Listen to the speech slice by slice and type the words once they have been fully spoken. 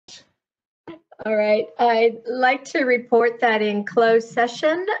All right. I'd like to report that in closed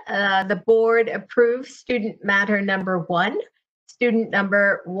session, the board approved student matter number 1, student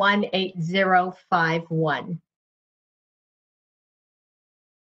number 18051.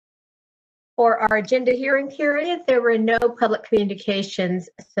 For our agenda hearing period, there were no public communications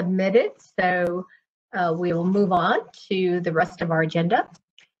submitted, so we will move on to the rest of our agenda.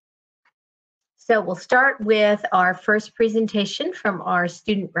 So we'll start with our first presentation from our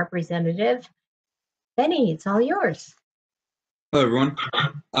student representative. Benny, it's all yours. Hello, everyone.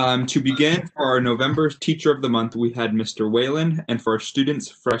 To begin, for our November Teacher of the Month, we had Mr. Whalen, and for our students,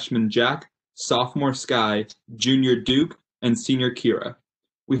 freshman Jack, sophomore Sky, junior Duke, and senior Kira.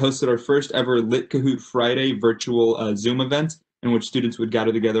 We hosted our first ever Lit Kahoot Friday virtual Zoom event in which students would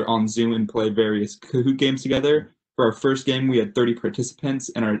gather together on Zoom and play various Kahoot games together. For our first game, we had 30 participants,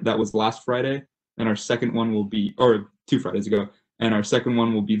 and that was last Friday, and our second one will be, or 2 Fridays ago, and our second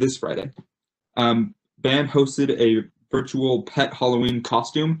one will be this Friday. Band hosted a virtual pet Halloween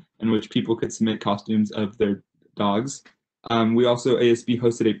costume in which people could submit costumes of their dogs. We also, ASB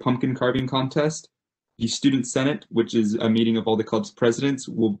hosted a pumpkin carving contest. The Student Senate, which is a meeting of all the club's presidents,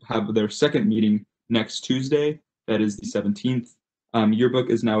 will have their second meeting next Tuesday. That is the 17th.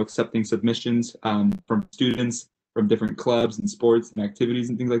 Yearbook is now accepting submissions from students from different clubs and sports and activities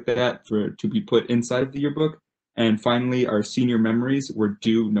and things like that to be put inside of the yearbook. And finally, our senior memories were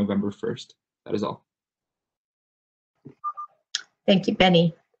due November 1st. That is all. Thank you,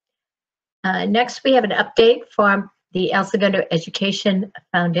 Benny. Next, we have an update from the El Segundo Education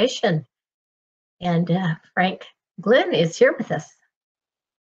Foundation. And Frank Glenn is here with us.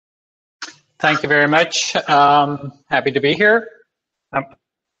 Thank you very much. Happy to be here.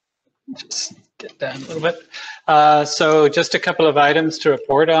 Just get down a little bit. So just a couple of items to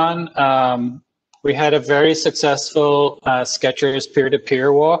report on. We had a very successful Skechers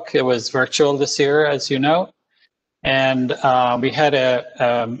peer-to-peer walk. It was virtual this year, as you know. And we had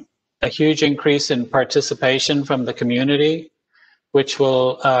a huge increase in participation from the community, which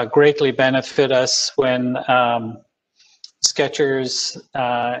will greatly benefit us when Skechers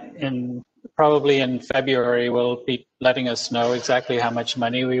probably in February will be letting us know exactly how much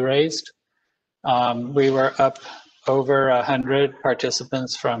money we raised. We were up over 100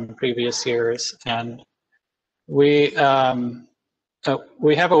 participants from previous years, and we have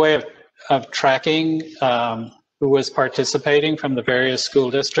a way of tracking who was participating from the various school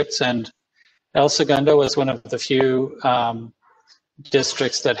districts, and El Segundo was one of the few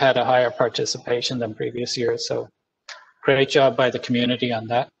districts that had a higher participation than previous years. So great job by the community on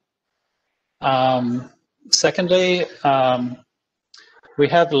that. Secondly, we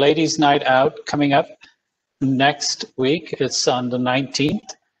have Ladies Night Out coming up next week. It's on the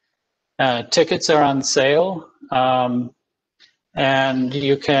 19th. Tickets are on sale, and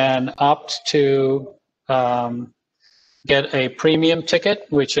you can opt to get a premium ticket,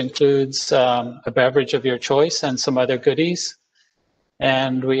 which includes a beverage of your choice and some other goodies.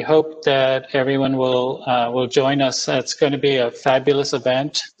 And we hope that everyone will join us. It's going to be a fabulous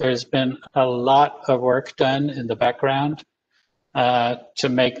event. There's been a lot of work done in the background to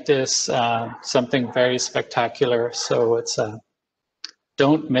make this something very spectacular. So it's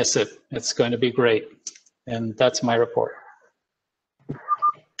don't miss it. It's going to be great. And that's my report.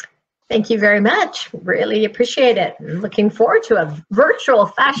 Thank you very much. Really appreciate it. Looking forward to a virtual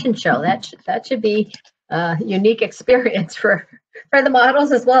fashion show. That should be a unique experience for the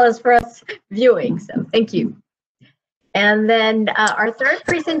models as well as for us viewing. So thank you. And then our third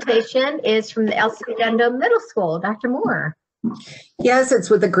presentation is from the El Segundo Middle School. Dr. Moore. Yes, it's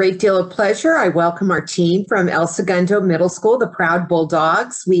with a great deal of pleasure. I welcome our team from El Segundo Middle School, the Proud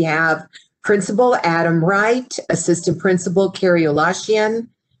Bulldogs. We have Principal Adam Wright, Assistant Principal Carrie Olashian,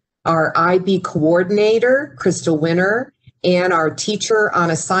 our IB Coordinator, Crystal Winter, and our teacher on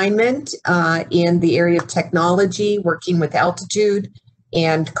assignment in the area of technology, working with Altitude,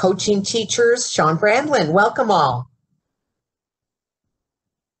 and coaching teachers, Sean Brandlin. Welcome all.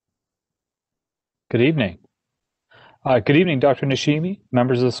 Good evening. Good evening, Dr. Nishimi,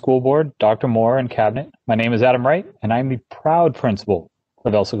 members of the school board, Dr. Moore, and cabinet. My name is Adam Wright, and I'm the proud principal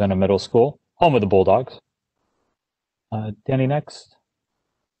of El Segundo Middle School, home of the Bulldogs. Danny, next.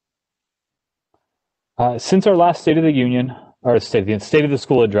 Since our last State of the Union, or State of the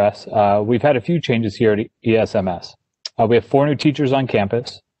School address, we've had a few changes here at ESMS. We have 4 new teachers on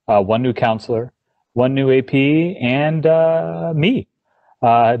campus, 1 new counselor, 1 new AP, and me.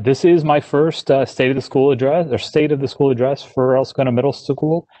 This is my first State of the School address for El Segundo Middle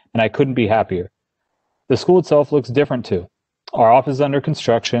School, and I couldn't be happier. The school itself looks different too. Our office is under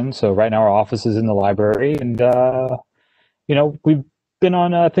construction, so right now our office is in the library, and you know, we've been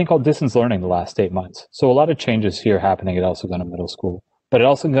on a thing called distance learning the last 8 months. So a lot of changes here happening at El Segundo Middle School. But at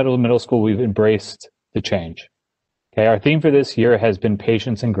El Segundo Middle School, we've embraced the change. Okay, our theme for this year has been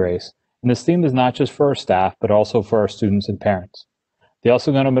patience and grace. And this theme is not just for our staff, but also for our students and parents. The El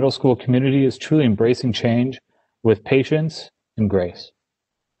Segundo Middle School community is truly embracing change with patience and grace.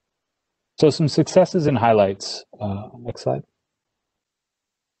 So some successes and highlights. Next slide.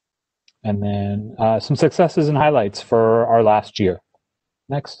 And then some successes and highlights for our last year.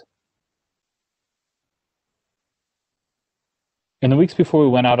 Next. In the weeks before we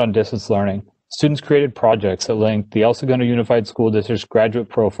went out on distance learning, students created projects that linked the El Segundo Unified School District's graduate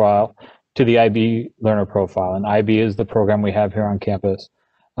profile to the IB learner profile. And IB is the program we have here on campus.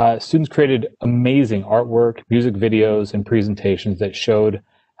 Students created amazing artwork, music videos, and presentations that showed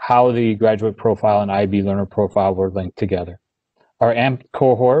how the graduate profile and IB learner profile were linked together. Our AMP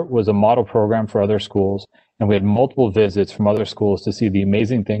cohort was a model program for other schools, and we had multiple visits from other schools to see the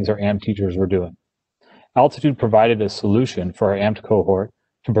amazing things our AMP teachers were doing. Altitude provided a solution for our AMP cohort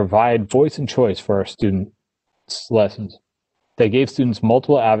to provide voice and choice for our students' lessons. They gave students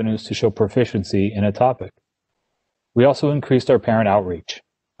multiple avenues to show proficiency in a topic. We also increased our parent outreach.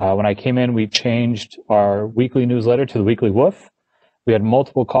 When I came in, we changed our weekly newsletter to the weekly woof. We had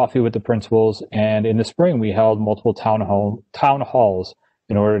multiple coffee with the principals, and in the spring, we held multiple town halls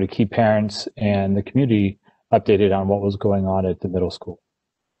in order to keep parents and the community updated on what was going on at the middle school.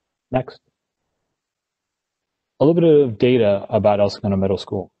 Next. A little bit of data about El Segundo Middle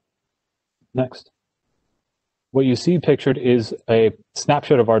School. Next. What you see pictured is a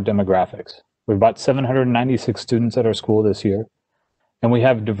snapshot of our demographics. We have about 796 students at our school this year, and we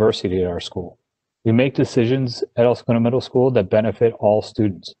have diversity at our school. We make decisions at El Segundo Middle School that benefit all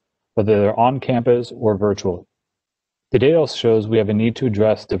students, whether they're on campus or virtually. The data also shows we have a need to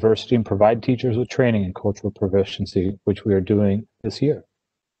address diversity and provide teachers with training in cultural proficiency, which we are doing this year.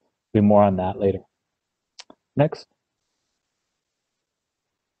 Be more on that later. Next.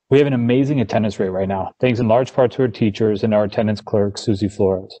 We have an amazing attendance rate right now, thanks in large part to our teachers and our attendance clerk, Susie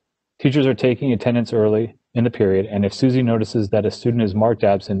Flores. Teachers are taking attendance early in the period, and if Susie notices that a student is marked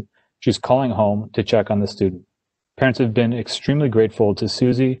absent, she's calling home to check on the student. Parents have been extremely grateful to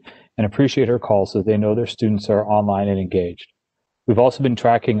Susie and appreciate her calls so they know their students are online and engaged. We've also been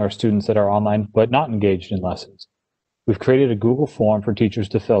tracking our students that are online but not engaged in lessons. We've created a Google form for teachers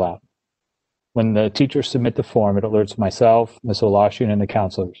to fill out. When the teachers submit the form, it alerts myself, Ms. Olashian, and the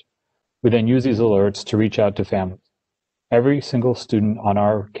counselors. We then use these alerts to reach out to families. Every single student on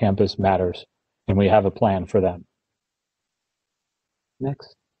our campus matters, and we have a plan for them.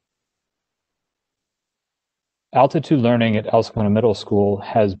 Next. Altitude learning at El Segundo Middle School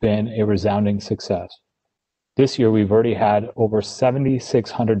has been a resounding success. This year, we've already had over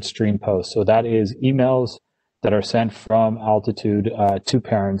 7,600 stream posts. So that is emails that are sent from Altitude to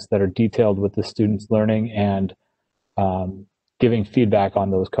parents that are detailed with the students learning and giving feedback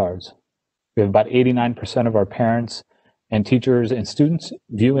on those cards. We have about 89% of our parents and teachers and students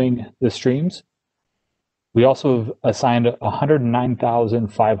viewing the streams. We also have assigned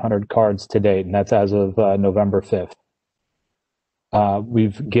 109,500 cards to date, and that's as of November 5th.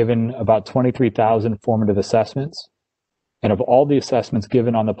 We've given about 23,000 formative assessments, and of all the assessments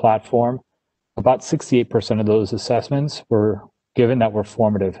given on the platform, about 68% of those assessments were given that were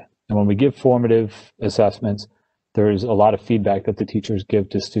formative. And when we give formative assessments, there's a lot of feedback that the teachers give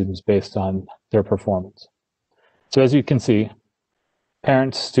to students based on their performance. So as you can see,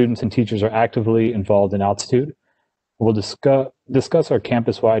 parents, students, and teachers are actively involved in Altitude. We'll discuss our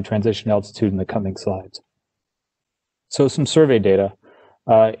campus-wide transition to Altitude in the coming slides. So some survey data.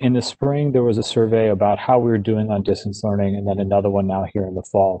 In the spring, there was a survey about how we were doing on distance learning, and then another one now here in the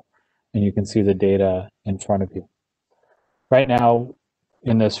fall. And you can see the data in front of you. Right now,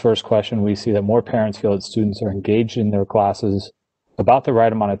 in this first question, we see that more parents feel that students are engaged in their classes about the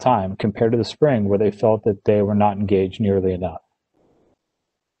right amount of time compared to the spring, where they felt that they were not engaged nearly enough.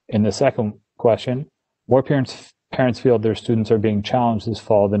 In the second question, more parents feel their students are being challenged this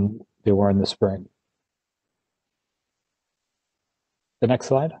fall than they were in the spring. The next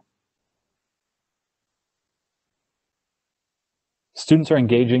slide. Students are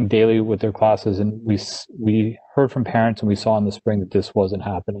engaging daily with their classes, and we heard from parents and we saw in the spring that this wasn't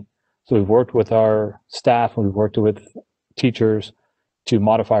happening. So we've worked with our staff and we've worked with teachers to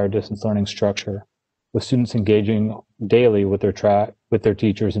modify our distance learning structure, with students engaging daily with their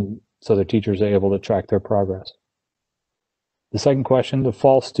teachers, and so their teachers are able to track their progress. The second question,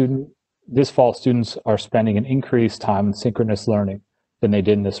 this fall students are spending an increased time in synchronous learning than they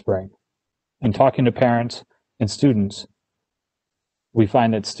did in the spring. In talking to parents and students, We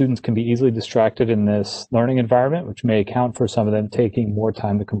find that students can be easily distracted in this learning environment, which may account for some of them taking more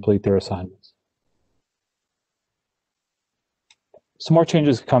time to complete their assignments. Some more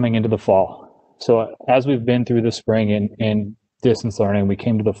changes coming into the fall. So as we've been through the spring in distance learning, we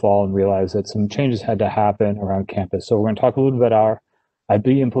came to the fall and realized that some changes had to happen around campus. So we're going to talk a little bit about our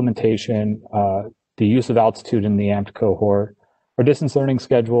IB implementation, the use of Altitude in the AMPed cohort, our distance learning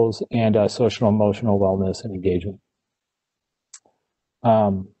schedules, and social emotional wellness and engagement.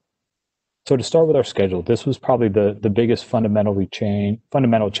 So to start with our schedule, this was probably the biggest fundamental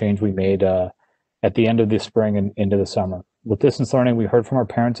change we made at the end of the spring and into the summer. With distance learning, we heard from our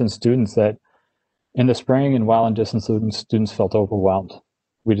parents and students that in the spring and while in distance learning, students felt overwhelmed.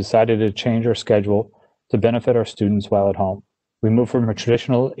 We decided to change our schedule to benefit our students while at home. We moved from a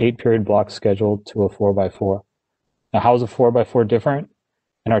traditional 8-period block schedule to a 4x4. Now, how is a 4x4 different?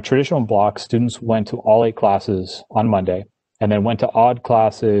 In our traditional block, students went to all 8 classes on Monday, and then went to odd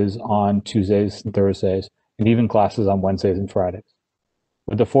classes on Tuesdays and Thursdays, and even classes on Wednesdays and Fridays.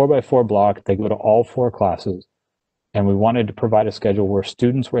 With the 4x4 block, they go to all 4 classes, and we wanted to provide a schedule where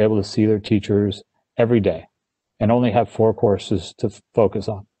students were able to see their teachers every day and only have 4 courses to focus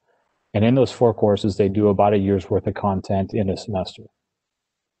on. And in those 4 courses, they do about a year's worth of content in a semester.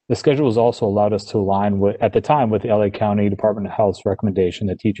 The schedule has also allowed us to align with, at the time, with the LA County Department of Health's recommendation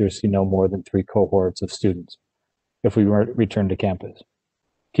that teachers see no more than 3 cohorts of students if we return to campus.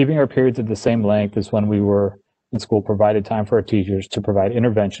 Keeping our periods at the same length as when we were in school provided time for our teachers to provide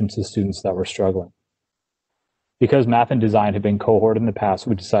interventions to students that were struggling. Because math and design had been cohorted in the past,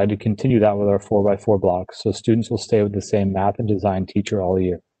 we decided to continue that with our 4x4 blocks, so students will stay with the same math and design teacher all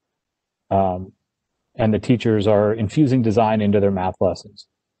year. And the teachers are infusing design into their math lessons.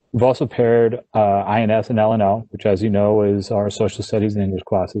 We've also paired INS and LNO, which, as you know, is our social studies and English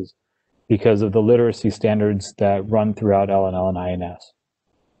classes, because of the literacy standards that run throughout LNL and INS.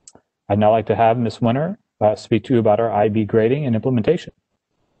 I'd now like to have Ms. Winter speak to you about our IB grading and implementation.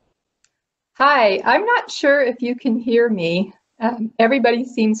 Hi, I'm not sure if you can hear me. Everybody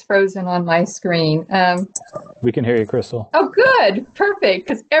seems frozen on my screen. We can hear you, Crystal. Oh, good, perfect,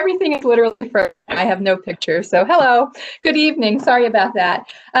 because everything is literally frozen. I have no picture, so hello, good evening, sorry about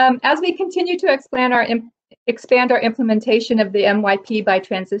that. As we continue to expand our implementation of the MYP by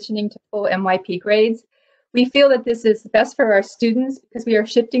transitioning to full MYP grades, we feel that this is best for our students because we are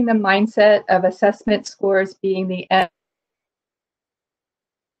shifting the mindset of assessment scores being the end.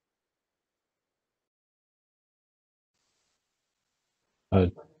 Oh,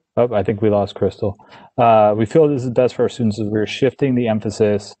 I think we lost Crystal. We feel this is best for our students as we're shifting the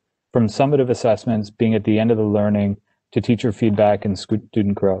emphasis from summative assessments being at the end of the learning to teacher feedback and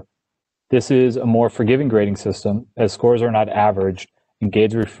student growth. This is a more forgiving grading system as scores are not averaged and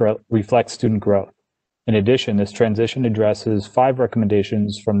grades reflect student growth. In addition, this transition addresses 5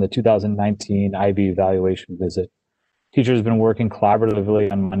 recommendations from the 2019 IB evaluation visit. Teachers have been working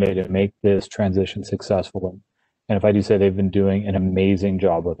collaboratively on Monday to make this transition successful. And if I do say, they've been doing an amazing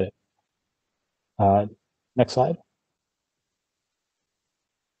job with it. Next slide.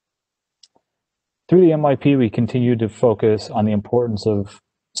 Through the MYP, we continue to focus on the importance of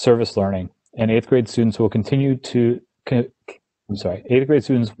service learning, and 8th grade students will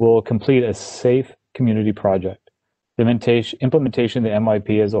complete a safe community project. The implementation of the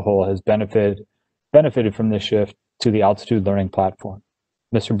MYP as a whole has benefited from this shift to the Altitude Learning Platform.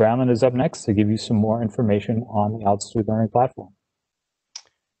 Mr. Brownland is up next to give you some more information on the Altitude Learning Platform.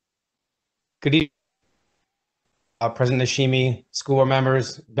 Good evening, President Nashimi, school board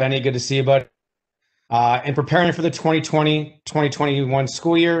members. Benny, good to see you, bud. In preparing for the 2020-2021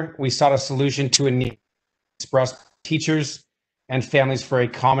 school year, we sought a solution to a need expressed teachers and families for a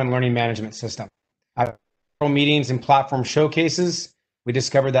common learning management system. At several meetings and platform showcases, we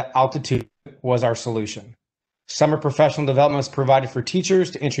discovered that Altitude was our solution. Summer professional development was provided for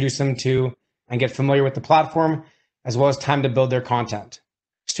teachers to introduce them to and get familiar with the platform, as well as time to build their content.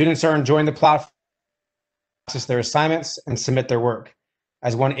 Students are enjoying the platform, access their assignments, and submit their work.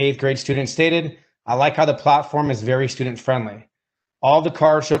 As one 8th grade student stated, I like how the platform is very student friendly. All the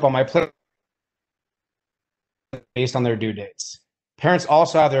cards show up on my plate based on their due dates. Parents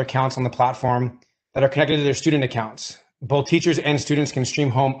also have their accounts on the platform that are connected to their student accounts. Both teachers and students can stream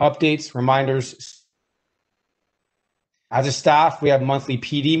home updates, reminders. As a staff, we have monthly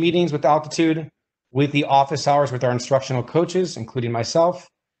PD meetings with Altitude, weekly office hours with our instructional coaches, including myself,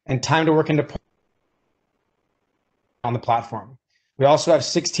 and time to work on the platform. We also have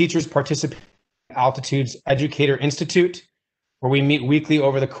 6 teachers participating in Altitude's Educator Institute, where we meet weekly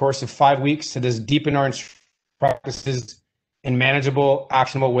over the course of 5 weeks to just deepen our practices in manageable,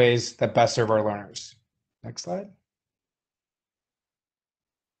 actionable ways that best serve our learners. Next slide.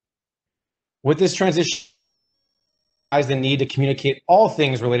 With this transition, lies the need to communicate all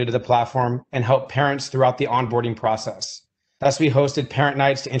things related to the platform and help parents throughout the onboarding process. Thus, we hosted parent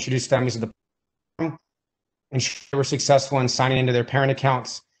nights to introduce families to the platform, ensure they were successful in signing into their parent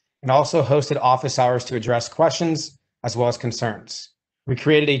accounts, and also hosted office hours to address questions as well as concerns. We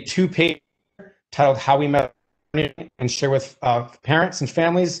created a 2-page titled How We Met and share with parents and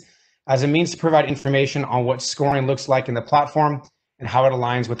families as a means to provide information on what scoring looks like in the platform and how it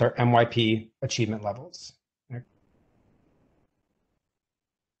aligns with our MYP achievement levels.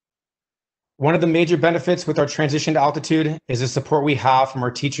 One of the major benefits with our transition to Altitude is the support we have from our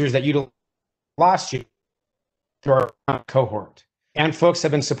teachers that utilized last year through our cohort. And folks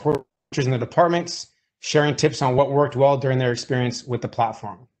have been supporting teachers in the departments, sharing tips on what worked well during their experience with the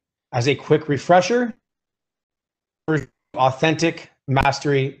platform. As a quick refresher, authentic,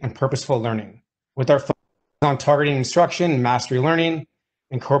 mastery, and purposeful learning. With our focus on targeting instruction and mastery learning,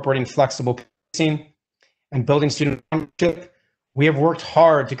 incorporating flexible pacing, and building student ownership, we have worked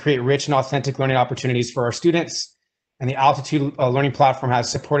hard to create rich and authentic learning opportunities for our students, and the Altitude learning platform has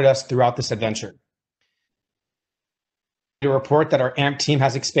supported us throughout this adventure. To report that our AMP team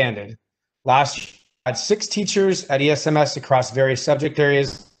has expanded. Last year, we had 6 teachers at ESMS across various subject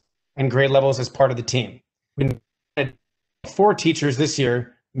areas and grade levels as part of the team. We had 4 teachers this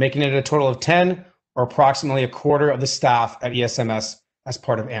year, making it a total of 10, or approximately a quarter of the staff at ESMS as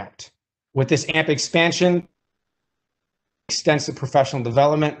part of AMP. With this AMP expansion, extensive professional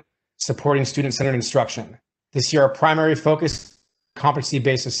development, supporting student-centered instruction. This year, our primary focus is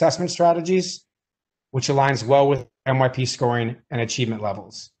competency-based assessment strategies, which aligns well with MYP scoring and achievement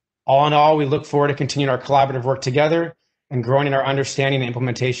levels. All in all, we look forward to continuing our collaborative work together and growing in our understanding and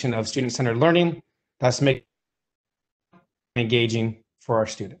implementation of student-centered learning, thus making it engaging for our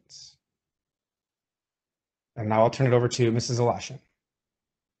students. And now I'll turn it over to Mrs. Alashian.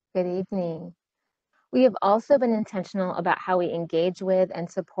 Good evening. We have also been intentional about how we engage with and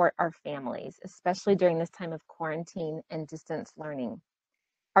support our families, especially during this time of quarantine and distance learning.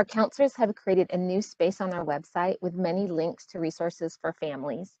 Our counselors have created a new space on our website with many links to resources for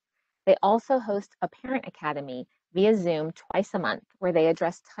families. They also host a parent academy via Zoom twice a month, where they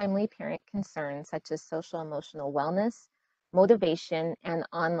address timely parent concerns such as social emotional wellness, motivation, and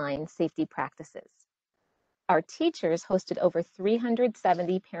online safety practices. Our teachers hosted over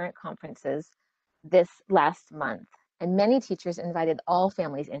 370 parent conferences this last month, and many teachers invited all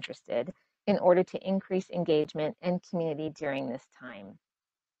families interested in order to increase engagement and community during this time.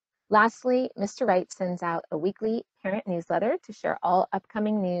 Lastly, Mr. Wright sends out a weekly parent newsletter to share all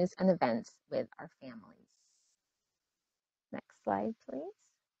upcoming news and events with our families. Next slide, please.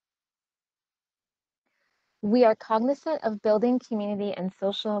 We are cognizant of building community and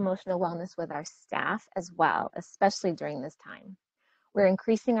social emotional wellness with our staff as well, especially during this time. We're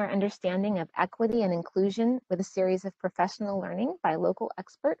increasing our understanding of equity and inclusion with a series of professional learning by local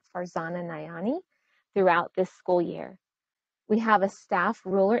expert Farzana Nayani throughout this school year. We have a staff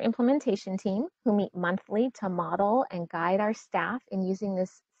ruler implementation team who meet monthly to model and guide our staff in using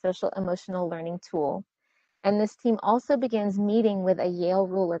this social emotional learning tool. And this team also begins meeting with a Yale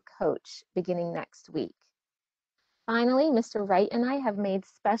ruler coach beginning next week. Finally, Mr. Wright and I have made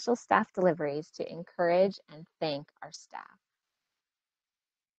special staff deliveries to encourage and thank our staff.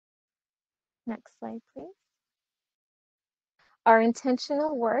 Next slide, please. Our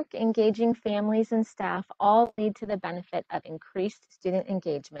intentional work engaging families and staff all lead to the benefit of increased student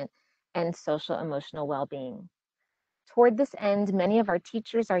engagement and social emotional well-being. Toward this end, many of our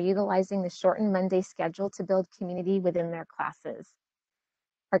teachers are utilizing the shortened Monday schedule to build community within their classes.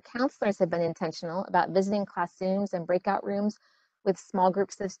 Our counselors have been intentional about visiting class Zooms and breakout rooms with small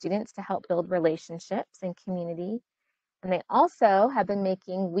groups of students to help build relationships and community. And they also have been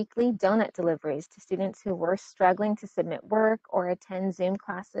making weekly donut deliveries to students who were struggling to submit work or attend Zoom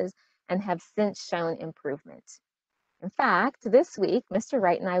classes and have since shown improvement. In fact, this week, Mr.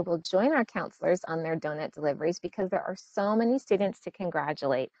 Wright and I will join our counselors on their donut deliveries because there are so many students to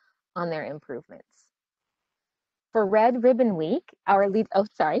congratulate on their improvements. For Red Ribbon Week, For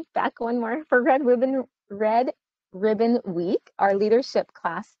Red Ribbon Week, our leadership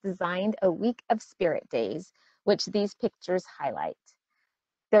class designed a week of spirit days, which these pictures highlight.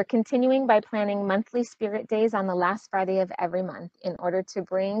 They're continuing by planning monthly spirit days on the last Friday of every month in order to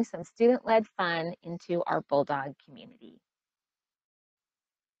bring some student-led fun into our Bulldog community.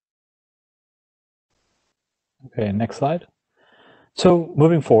 Okay, next slide. So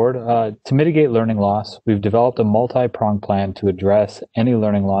moving forward, to mitigate learning loss, we've developed a multi-pronged plan to address any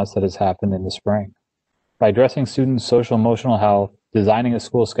learning loss that has happened in the spring. By addressing students' social emotional health, designing a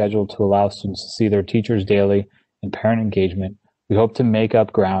school schedule to allow students to see their teachers daily, and parent engagement, we hope to make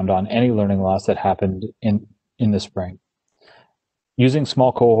up ground on any learning loss that happened in the spring. Using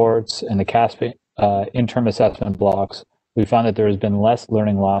small cohorts and the CASP interim assessment blocks, we found that there has been less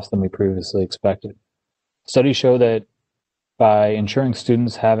learning loss than we previously expected. Studies show that by ensuring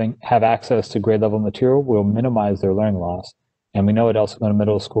students have access to grade level material, we'll minimize their learning loss. And we know at El Segundo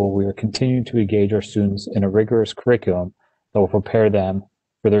Middle School, we are continuing to engage our students in a rigorous curriculum that will prepare them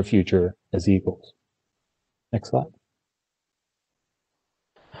for their future as Eagles. Next slide.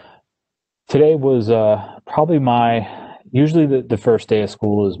 Today was probably usually the first day of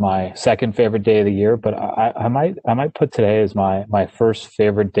school is my second favorite day of the year, but I might put today as my first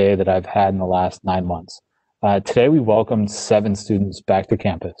favorite day that I've had in the last 9 months. Today we welcomed 7 students back to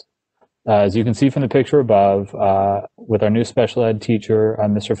campus. As you can see from the picture above, with our new special ed teacher,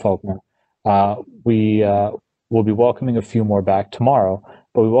 Mr. Faulkner, we will be welcoming a few more back tomorrow,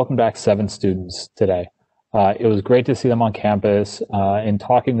 but we welcomed back 7 students today. It was great to see them on campus. In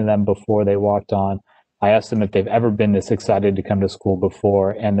talking to them before they walked on, I asked them if they've ever been this excited to come to school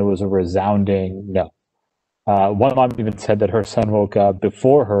before, and there was a resounding no. One mom even said that her son woke up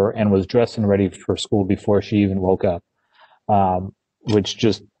before her and was dressed and ready for school before she even woke up, which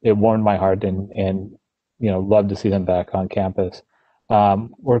just, it warmed my heart, and love to see them back on campus.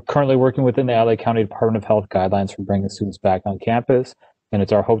 We're currently working within the LA County Department of Health guidelines for bringing students back on campus, and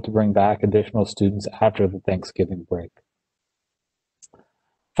it's our hope to bring back additional students after the Thanksgiving break.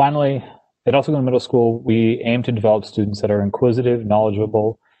 Finally, at El Segundo Middle School, we aim to develop students that are inquisitive,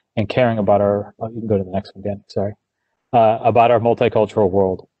 knowledgeable, and caring about our, you can go to the next one again, sorry, about our multicultural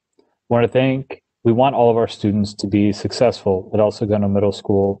world. We want all of our students to be successful at El Segundo Middle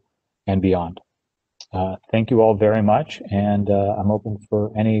School and beyond. Thank you all very much, and I'm open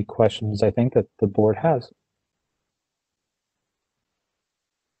for any questions I think that the board has.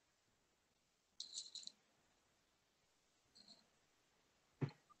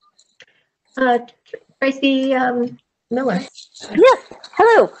 Tracy Miller. Yes,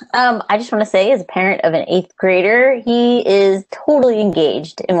 hello. I just want to say, as a parent of an 8th grader, he is totally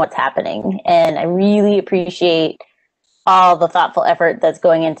engaged in what's happening, and I really appreciate all the thoughtful effort that's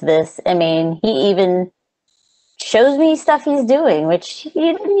going into this. I mean, he even shows me stuff he's doing, which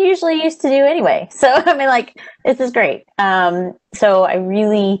he didn't usually used to do anyway. So, I mean, like, this is great. So I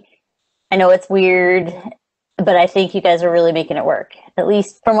know it's weird, but I think you guys are really making it work, at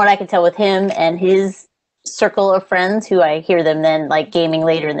least from what I can tell with him and his circle of friends, who I hear them then like gaming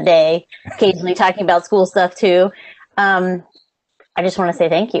later in the day, occasionally talking about school stuff too. I just want to say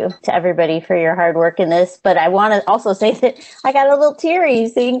thank you to everybody for your hard work in this, but I want to also say that I got a little teary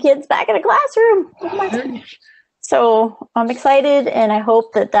seeing kids back in a classroom. Oh my gosh. So I'm excited, and I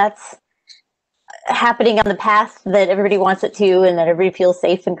hope that that's happening on the path that everybody wants it to, and that everybody feels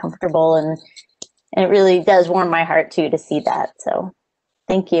safe and comfortable, and it really does warm my heart too to see that. So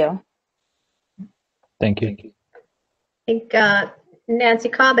thank you. Thank you. I think Nancy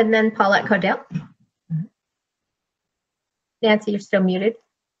Cobb and then Paulette Codell. Nancy, you're still muted.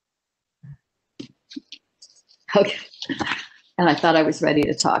 Okay. And I thought I was ready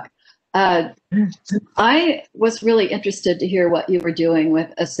to talk. I was really interested to hear what you were doing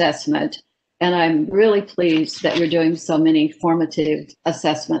with assessment. And I'm really pleased that you're doing so many formative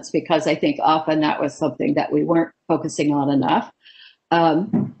assessments, because I think often that was something that we weren't focusing on enough.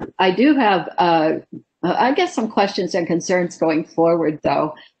 I do have, I guess, some questions and concerns going forward,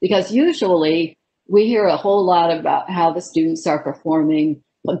 though, because usually we hear a whole lot about how the students are performing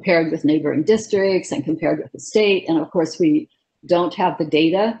compared with neighboring districts and compared with the state. And of course, we don't have the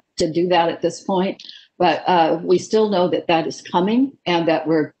data to do that at this point, but we still know that that is coming, and that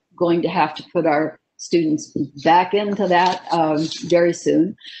we're going to have to put our students back into that very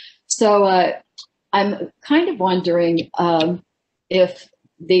soon. So I'm kind of wondering if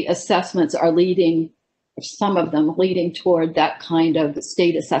the assessments are leading, some of them leading toward that kind of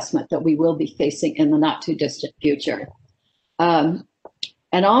state assessment that we will be facing in the not too distant future. And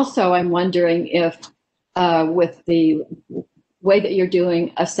also I'm wondering if with the way that you're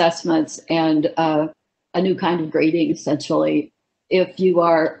doing assessments and a new kind of grading, essentially, if you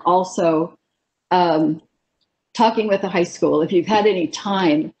are also talking with the high school, if you've had any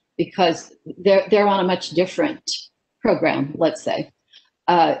time, because they're on a much different program, let's say.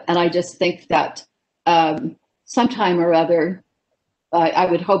 And I just think that sometime or other, I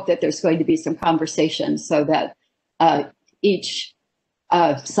would hope that there's going to be some conversation so that each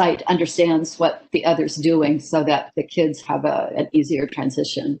site understands what the other's doing, so that the kids have an easier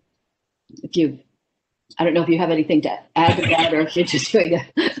transition. I don't know if you have anything to add to that, or if you're just going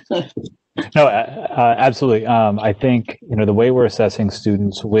to. No, absolutely. I think, the way we're assessing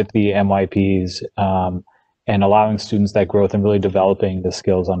students with the MYPs, and allowing students that growth and really developing the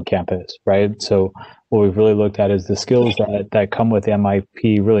skills on campus, right? So what we've really looked at is the skills that come with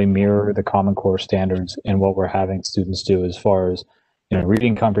MIP really mirror the Common Core standards and what we're having students do as far as,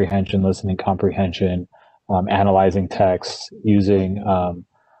 reading comprehension, listening comprehension, analyzing text, using,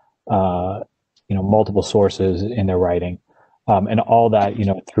 multiple sources in their writing, and all that,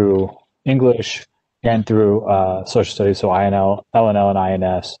 through English and through social studies, so INL, LNL, and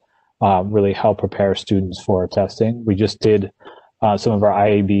INS, really help prepare students for testing. We just did some of our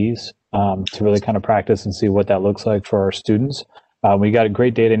IABs to really kind of practice and see what that looks like for our students. We got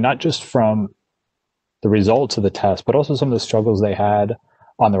great data, not just from the results of the test, but also some of the struggles they had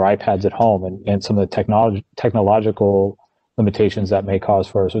on their iPads at home and some of the technological limitations that may cause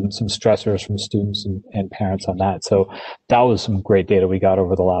for us, and some stressors from students and parents on that. So that was some great data we got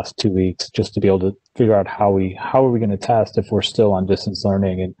over the last 2 weeks, just to be able to figure out how are we going to test if we're still on distance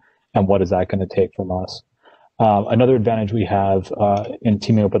learning, and what is that going to take from us. Another advantage we have in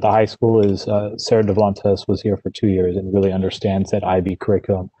teaming up with the high school is Sarah DeVlantes was here for 2 years and really understands that IB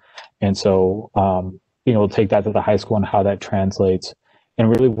curriculum. And so we'll take that to the high school and how that translates, and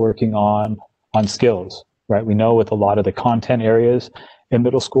really working on skills. Right, we know with a lot of the content areas in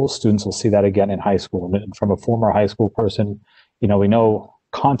middle school, students will see that again in high school. And from a former high school person, we know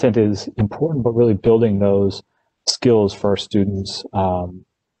content is important, but really building those skills for our students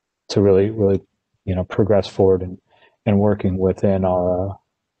to really, progress forward and working within our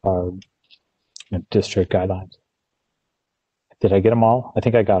district guidelines. Did I get them all? I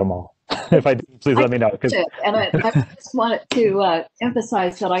think I got them all. If I did, please let me know. And I just wanted to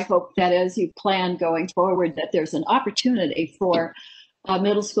emphasize that I hope that as you plan going forward, that there's an opportunity for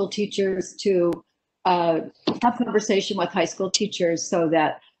middle school teachers to have conversation with high school teachers so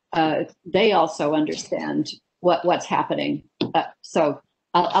that they also understand what's happening. So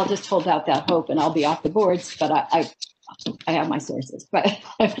I'll just hold out that hope, and I'll be off the boards, but I have my sources. But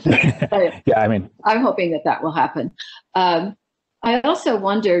yeah, I'm hoping that will happen. I also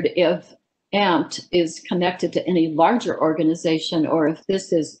wondered if AMPT is connected to any larger organization, or if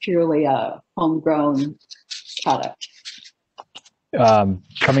this is purely a homegrown product.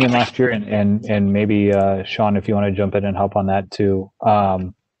 Coming in last year, and maybe Sean, if you want to jump in and help on that too.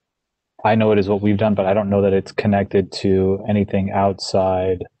 I know it is what we've done, but I don't know that it's connected to anything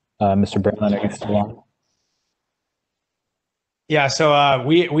outside. Mr. Braylon, are you still on? Yeah, so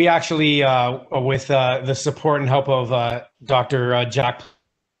we actually, with the support and help of Dr. Jack,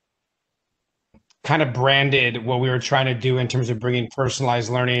 kind of branded what we were trying to do in terms of bringing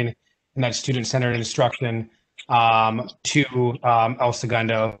personalized learning and that student-centered instruction to El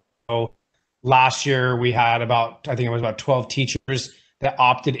Segundo. So last year, we had about 12 teachers that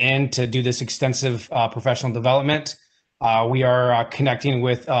opted in to do this extensive professional development. We are connecting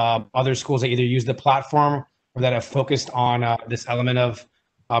with other schools that either use the platform or that have focused on this element of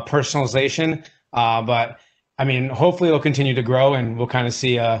personalization. But hopefully it'll continue to grow, and we'll kind of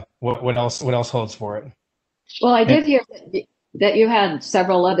see what else holds for it. Well, I did hear that you had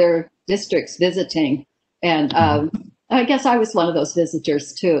several other districts visiting, and I guess I was one of those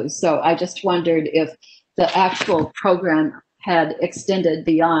visitors too. So I just wondered if the actual program had extended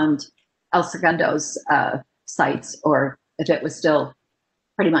beyond El Segundo's sites, or if it was still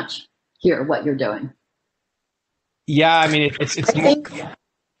pretty much here what you're doing. Yeah, it's more. Go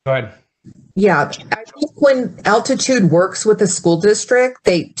ahead. Yeah, I think when Altitude works with a school district,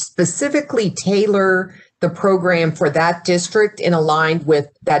 they specifically tailor the program for that district and aligned with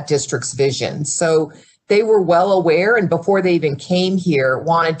that district's vision. So they were well aware, and before they even came here,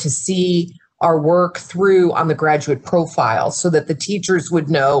 wanted to see our work through on the graduate profile so that the teachers would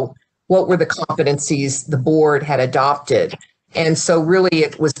know what were the competencies the board had adopted. And so really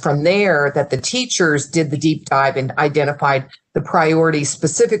it was from there that the teachers did the deep dive and identified the priorities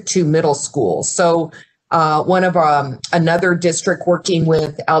specific to middle school. So one of another district working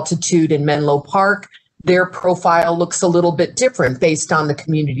with Altitude in Menlo Park, their profile looks a little bit different based on the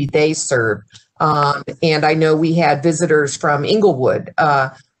community they serve. And I know we had visitors from Inglewood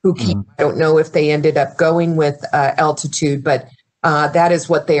who came. I don't know if they ended up going with Altitude, but that is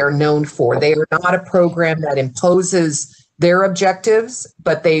what they are known for. They are not a program that imposes their objectives,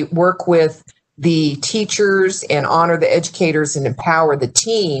 but they work with the teachers and honor the educators and empower the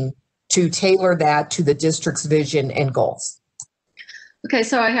team to tailor that to the district's vision and goals. Okay,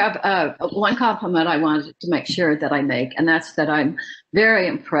 so I have one compliment I wanted to make sure that I make, and that's that I'm very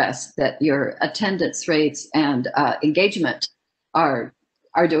impressed that your attendance rates and engagement are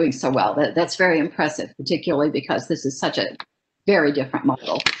doing so well. That's very impressive, particularly because this is such a very different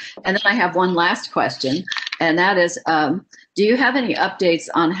model. And then I have one last question, and that is, do you have any updates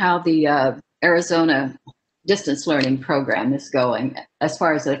on how the Arizona distance learning program is going as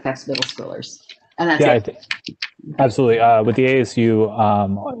far as it affects middle schoolers. And that's Yeah, it. absolutely. With the ASU,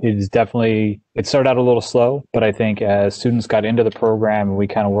 it started out a little slow, but I think as students got into the program and we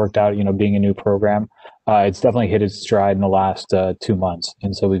kind of worked out, being a new program, it's definitely hit its stride in the last 2 months.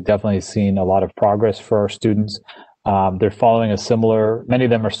 And so we've definitely seen a lot of progress for our students. They're following many of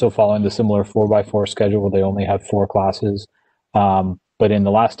them are still following the similar 4x4 schedule where they only have 4 classes. But in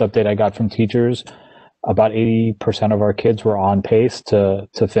the last update I got from teachers, about 80% of our kids were on pace to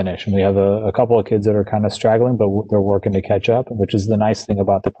finish. And we have a couple of kids that are kind of straggling, but they're working to catch up, which is the nice thing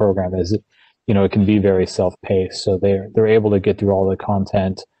about the program is, it can be very self-paced. So they're able to get through all the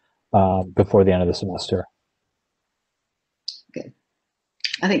content before the end of the semester. Okay.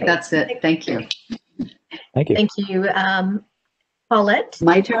 I think that's it. Thank you. Thank you. Thank you. Paulette?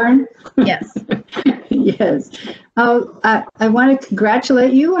 My turn? Yes. Yes. I want to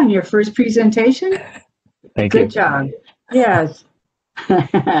congratulate you on your first presentation. Thank you. Good job. Yes.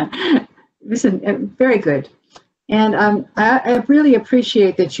 Listen, very good. And I really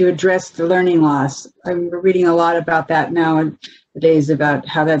appreciate that you addressed the learning loss. I'm reading a lot about that nowadays, about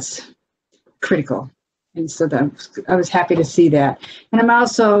how that's critical. And so I was happy to see that. And I'm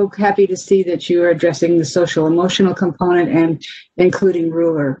also happy to see that you are addressing the social emotional component and including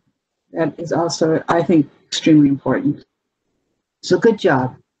ruler. That is also, I think, extremely important. So good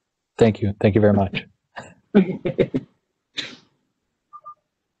job. Thank you. Thank you very much.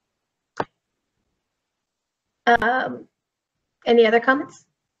 Any other comments?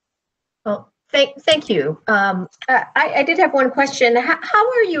 Well, thank you. I did have one question.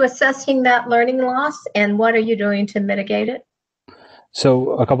 How are you assessing that learning loss, and what are you doing to mitigate it?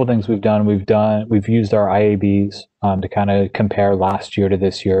 So a couple of things we've done. We've used our IABs to kind of compare last year to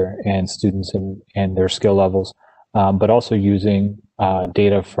this year and students and their skill levels, but also using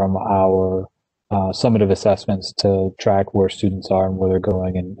data from our summative assessments to track where students are and where they're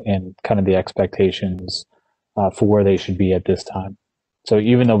going and kind of the expectations for where they should be at this time. So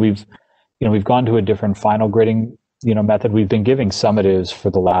even though we've gone to a different final grading method, we've been giving summatives for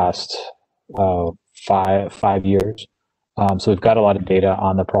the last 5 years. So we've got a lot of data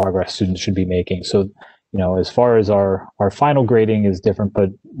on the progress students should be making. So, as far as our final grading is different, but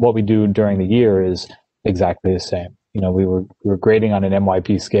what we do during the year is exactly the same. We were grading on an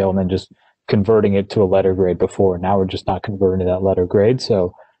MYP scale and then just converting it to a letter grade before. Now we're just not converting to that letter grade.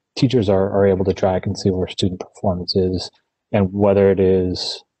 So teachers are able to track and see where student performance is and whether it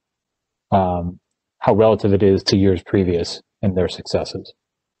is, how relative it is to years previous in their successes.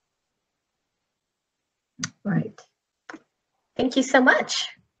 Right. Thank you so much.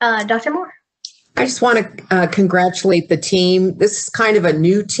 Dr. Moore? I just want to congratulate the team. This is kind of a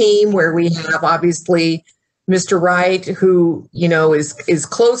new team where we have obviously Mr. Wright, who, is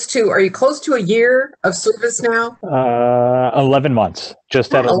close to, are you close to a year of service now? 11 months,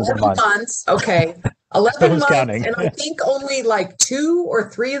 just at 11 months. Okay. 11 months. Counting. And I think only like 2 or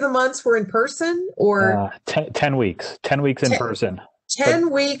 3 of the months were in person, or 10 weeks, 10 weeks in person.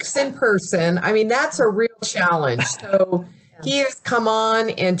 10 weeks in person. I mean, that's a real challenge. So he has come on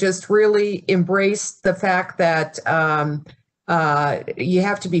and just really embraced the fact that you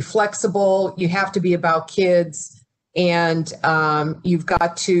have to be flexible, you have to be about kids, and you've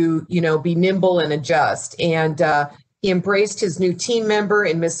got to, be nimble and adjust. And he embraced his new team member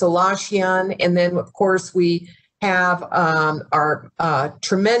in Miss Olashian. And then, of course, we have our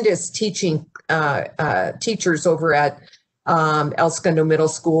tremendous teachers over at El Segundo Middle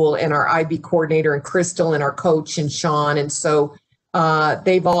School, and our IB coordinator and Crystal, and our coach and Sean. And so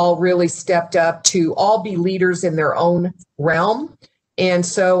they've all really stepped up to all be leaders in their own realm. And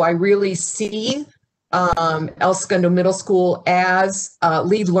so I really see El Segundo Middle School as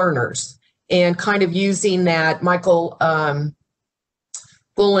lead learners, and kind of using that Michael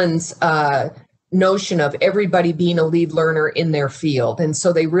Bullen's notion of everybody being a lead learner in their field. And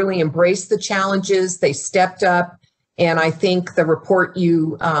so they really embraced the challenges, they stepped up. And I think the report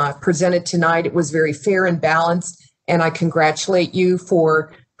you presented tonight, it was very fair and balanced. And I congratulate you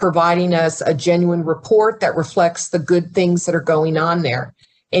for providing us a genuine report that reflects the good things that are going on there.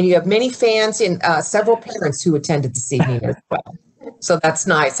 And you have many fans and several parents who attended this evening as well. So that's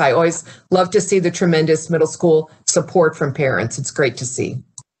nice. I always love to see the tremendous middle school support from parents. It's great to see.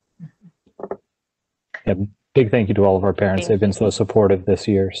 Yeah, big thank you to all of our parents. They've been so supportive this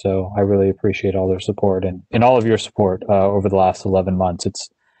year. So I really appreciate all their support and all of your support over the last 11 months. It's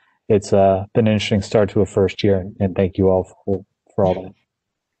been an interesting start to a first year, and thank you all for all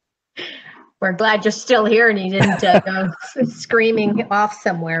that. We're glad you're still here and you didn't go screaming off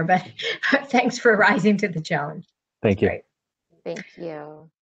somewhere, but thanks for rising to the challenge. Thank you. Great. Thank you.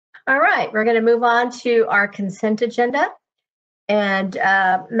 All right, we're going to move on to our consent agenda. And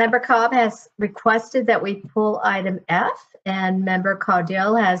Member Cobb has requested that we pull item F, and Member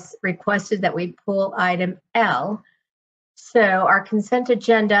Caudill has requested that we pull item L. So our consent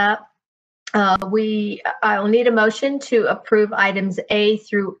agenda, I'll need a motion to approve items A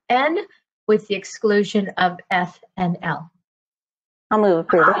through N with the exclusion of F and L. I'll move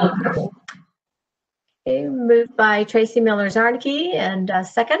approval. Okay, moved by Tracy Miller-Zarnicki, and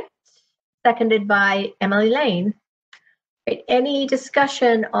seconded by Emily Lane. Right, any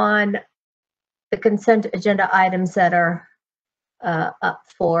discussion on the consent agenda items that are up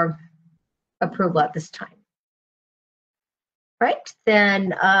for approval at this time? Right,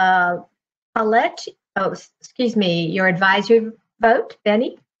 then Paulette, your advisory vote,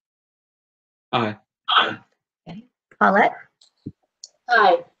 Benny? Aye. Okay. Paulette?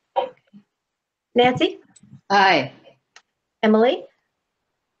 Aye. Nancy? Aye. Emily?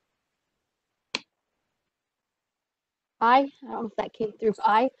 Aye. I don't know if that came through.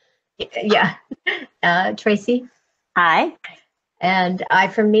 Aye. Yeah. Tracy? Aye. And I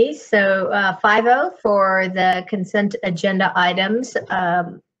from me, so 5-0 for the consent agenda items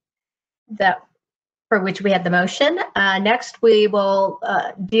that for which we had the motion. Next, we will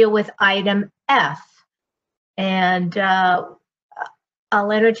deal with item F. And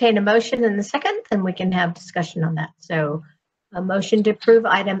I'll entertain a motion in a second, and we can have discussion on that. So a motion to approve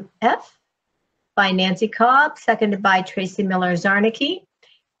item F by Nancy Cobb, seconded by Tracy Miller-Zarnicki.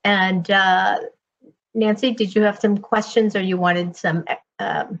 And Nancy, did you have some questions, or you wanted some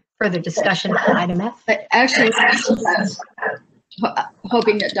further discussion on item F? Actually,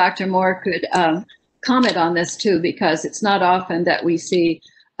 hoping that Dr. Moore could comment on this too, because it's not often that we see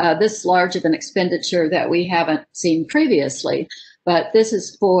this large of an expenditure that we haven't seen previously. But this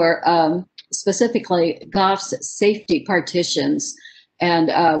is for specifically Goff's safety partitions,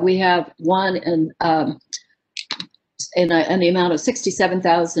 and we have one in the amount of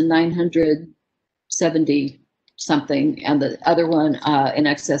 $67,970 something, and the other one in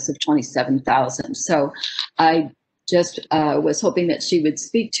excess of $27,000. So I just was hoping that she would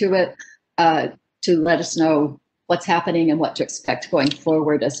speak to it to let us know what's happening and what to expect going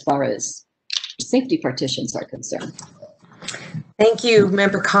forward as far as safety partitions are concerned. Thank you,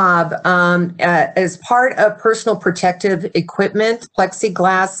 Member Cobb. As part of personal protective equipment,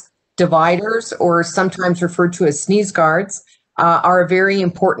 plexiglass dividers, or sometimes referred to as sneeze guards, are a very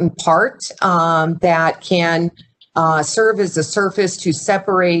important part that can serve as a surface to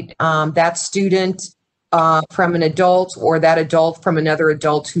separate that student from an adult, or that adult from another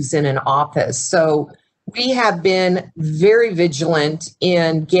adult who's in an office. So we have been very vigilant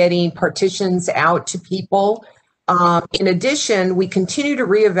in getting partitions out to people. In addition, we continue to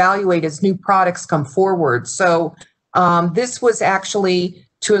reevaluate as new products come forward. So this was actually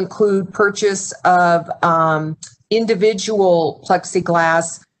to include purchase of individual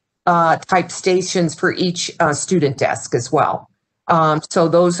plexiglass type stations for each student desk as well. So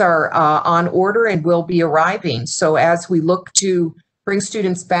those are on order and will be arriving. So as we look to bring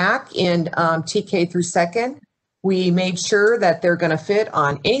students back in TK through second, we made sure that they're going to fit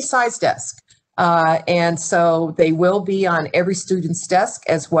on any size desk. And so they will be on every student's desk,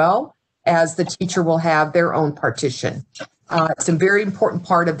 as well as the teacher will have their own partition. It's a very important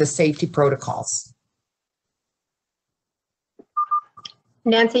part of the safety protocols.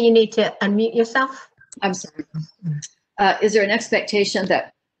 Nancy, you need to unmute yourself. I'm sorry. Is there an expectation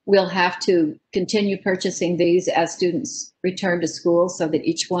that we'll have to continue purchasing these as students return to school, so that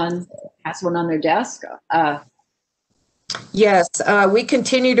each one has one on their desk? Yes, we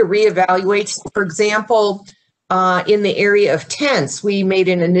continue to reevaluate. For example, in the area of tents, we made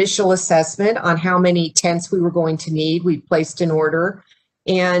an initial assessment on how many tents we were going to need. We placed an order.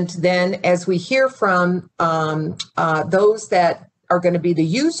 And then as we hear from those that are going to be the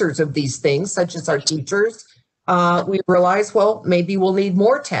users of these things, such as our teachers, we realize, well, maybe we'll need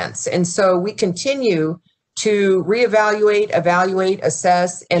more tents. And so we continue to reevaluate, evaluate,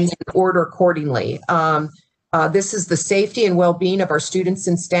 assess, and then order accordingly. This is the safety and well-being of our students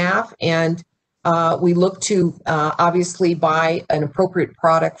and staff, and we look to obviously buy an appropriate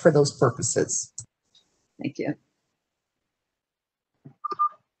product for those purposes. Thank you.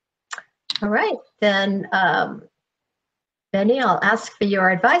 All right, then, Benny, I'll ask for your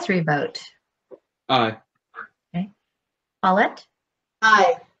advisory vote. Aye. Okay. Paulette?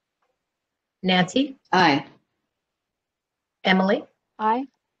 Aye. Nancy? Aye. Emily? Aye.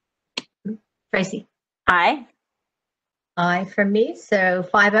 Tracy? Aye. Aye from me, so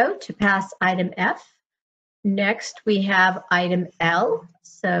 5-0 to pass item F. Next, we have item L.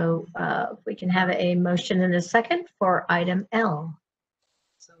 So we can have a motion in a second for item L.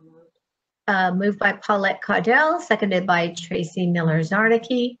 So moved. Moved by Paulette Caudell, seconded by Tracy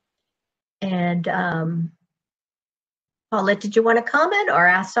Miller-Zarnicki. And Paulette, did you want to comment or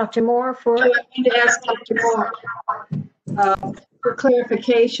ask Dr. Moore for? I need to ask Dr. Moore for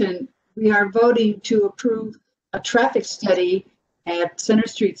clarification. We are voting to approve a traffic study at Center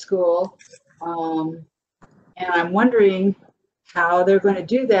Street School. And I'm wondering how they're going to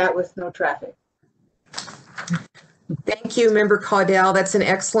do that with no traffic. Thank you, Member Caudell. That's an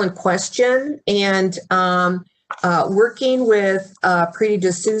excellent question. And working with Preeti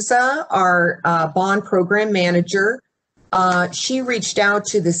D'Souza, our bond program manager, she reached out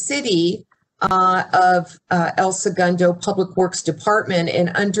to the city of El Segundo Public Works Department,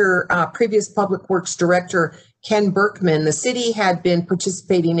 and under previous Public Works Director Ken Berkman, the city had been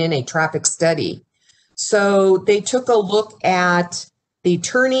participating in a traffic study. So they took a look at the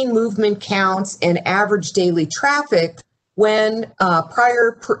turning movement counts and average daily traffic when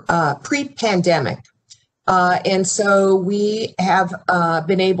pre-pandemic. And so we have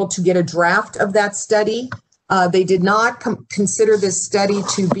been able to get a draft of that study. They did not consider this study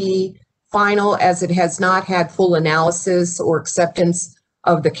to be final, as it has not had full analysis or acceptance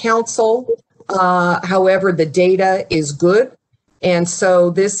of the council. However, the data is good. And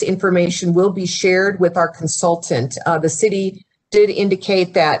so this information will be shared with our consultant. The city did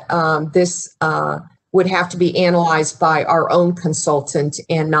indicate that this would have to be analyzed by our own consultant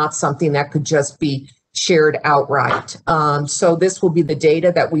and not something that could just be shared outright. So this will be the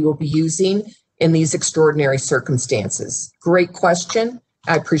data that we will be using in these extraordinary circumstances. Great question.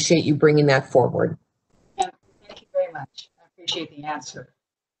 I appreciate you bringing that forward. Thank you very much. I appreciate the answer.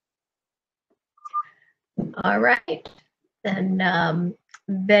 All right. Then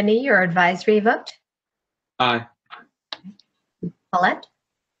Benny, your advisory vote. Aye. Paulette?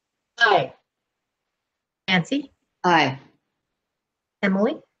 Aye. Nancy? Aye.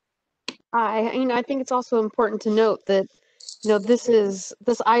 Emily? I think it's also important to note that,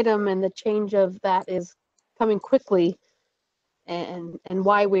 this item and the change of that is coming quickly, and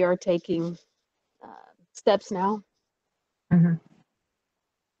why we are taking steps now. Mm-hmm.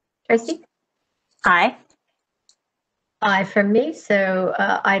 Tracy? Aye. Aye from me. So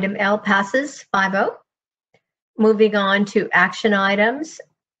item L passes 5-0. Moving on to action items.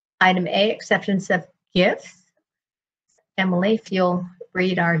 Item A, acceptance of gifts. Emily, if you'll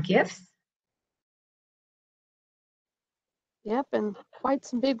read our gifts. Yep, and quite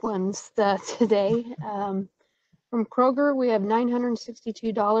some big ones today. From Kroger, we have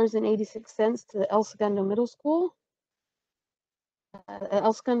 $962.86 to the El Segundo Middle School.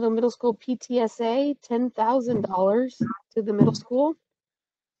 El Segundo Middle School PTSA, $10,000 to the middle school.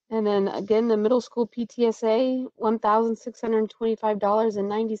 And then again, the middle school PTSA,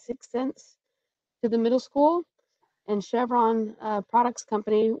 $1,625.96 to the middle school. And Chevron Products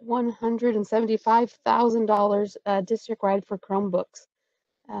Company, $175,000 district-wide for Chromebooks.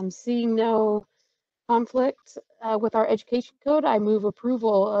 Seeing no conflict with our education code, I move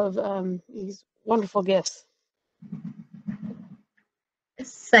approval of these wonderful gifts.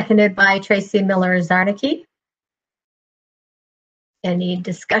 Seconded by Tracy Miller-Zarnicki. Any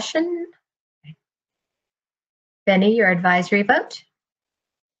discussion? Benny, your advisory vote.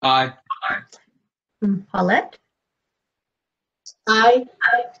 Aye. Paulette? Aye.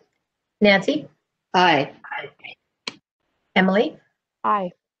 Nancy? Aye. Emily?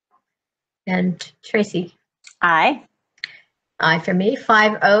 Aye. And Tracy? Aye. Aye for me,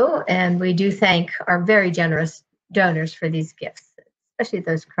 5-0, and we do thank our very generous donors for these gifts, especially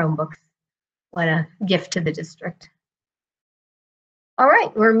those Chromebooks. What a gift to the district. All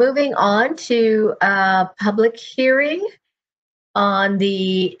right, we're moving on to a public hearing on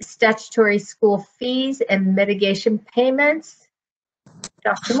the statutory school fees and mitigation payments.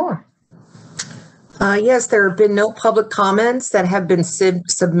 Dr. Moore. Yes, there have been no public comments that have been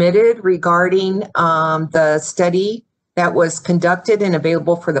submitted regarding the study that was conducted and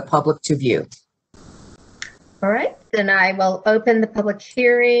available for the public to view. All right, then I will open the public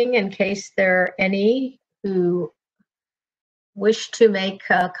hearing in case there are any who wish to make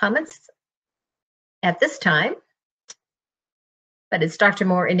comments at this time. But as Dr.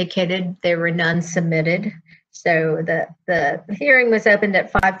 Moore indicated, there were none submitted. So the hearing was opened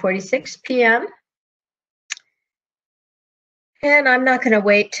at 5:46 p.m. And I'm not going to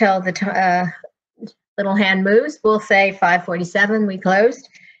wait till the little hand moves. We'll say 5:47 we closed.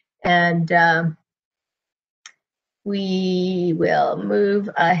 And we will move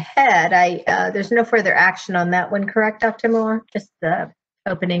ahead. There's no further action on that one, correct, Dr. Moore? Just the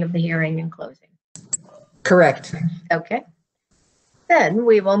opening of the hearing and closing. Correct. Okay. Then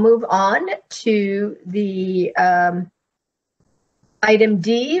we will move on to the Item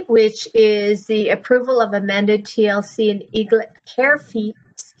D, which is the approval of amended TLC and Eaglet care fee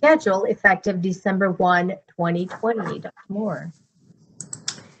schedule effective December 1, 2020. Dr. Moore.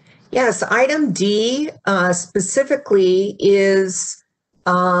 Yes, item D specifically is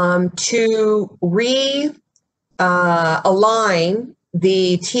to align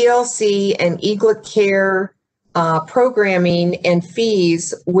the TLC and Eaglet care programming and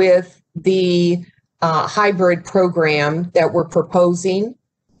fees with the hybrid program that we're proposing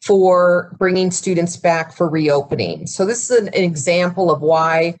for bringing students back for reopening. So this is an example of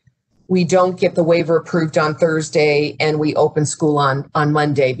why we don't get the waiver approved on Thursday and we open school on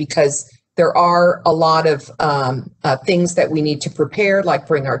Monday, because there are a lot of things that we need to prepare, like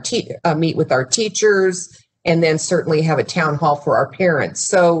bring our meet with our teachers, and then certainly have a town hall for our parents.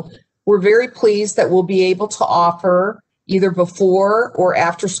 So we're very pleased that we'll be able to offer either before or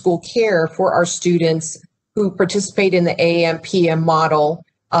after school care for our students who participate in the AM/PM model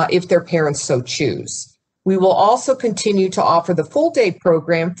if their parents so choose. We will also continue to offer the full day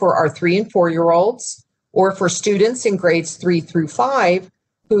program for our 3 and 4-year-olds, or for students in grades 3 through 5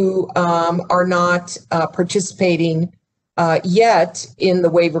 who are not participating yet in the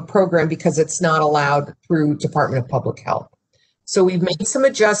waiver program because it's not allowed through Department of Public Health. So we've made some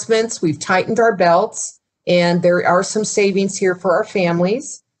adjustments, we've tightened our belts, and there are some savings here for our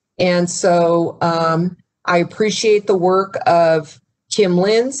families. And so I appreciate the work of Kim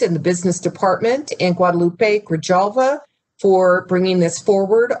Lins in the business department and Guadalupe Grijalva for bringing this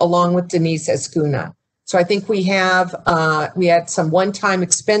forward, along with Denise Escuna. So I think we had some one-time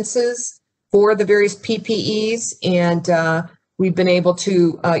expenses for the various PPEs, and we've been able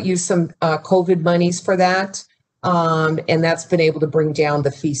to use some COVID monies for that, and that's been able to bring down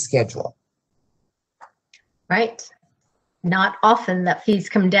the fee schedule. Right. Not often that fees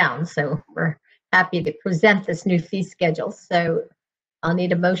come down, so we're happy to present this new fee schedule. So I'll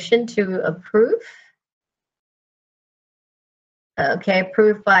need a motion to approve. Okay,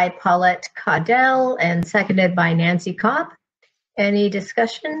 approved by Paulette Caudell and seconded by Nancy Cobb. Any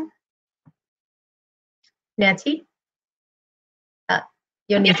discussion? Nancy?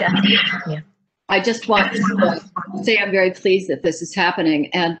 You'll need to. Yeah. I just want to say I'm very pleased that this is happening,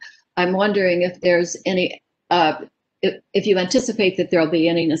 and I'm wondering if there's any, if you anticipate that there'll be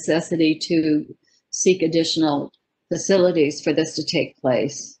any necessity to seek additional facilities for this to take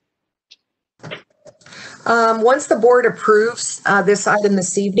place. Once the board approves this item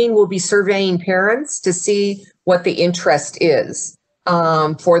this evening, we'll be surveying parents to see what the interest is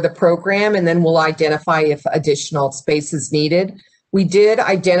for the program, and then we'll identify if additional space is needed. We did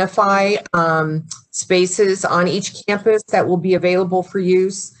identify spaces on each campus that will be available for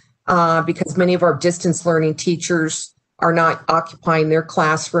use because many of our distance learning teachers are not occupying their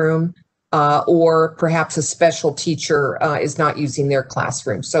classroom, or perhaps a special teacher is not using their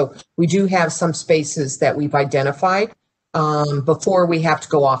classroom. So we do have some spaces that we've identified before we have to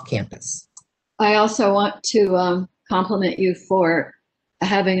go off campus. I also want to compliment you for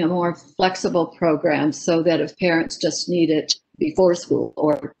having a more flexible program, so that if parents just need it before school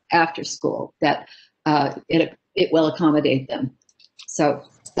or after school, that it will accommodate them. So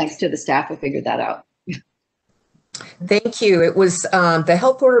thanks to the staff who figured that out. Thank you. It was the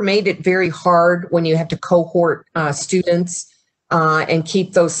health order made it very hard when you have to cohort students and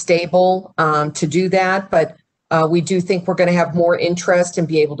keep those stable to do that. But we do think we're going to have more interest and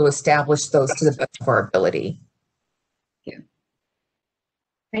be able to establish those to the best of our ability. Thank you.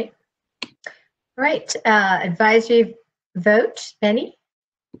 Great. All right. Advisory vote. Benny?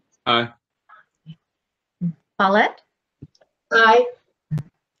 Aye. Paulette? Aye.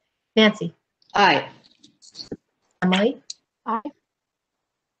 Nancy? Aye. Emily? Aye.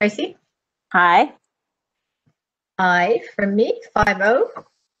 Tracy? Aye. Aye from me, 5-0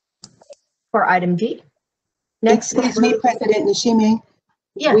 for item D. Next. Excuse me, President Nishimi.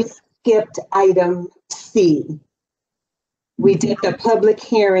 Yes. We skipped item C. We did the public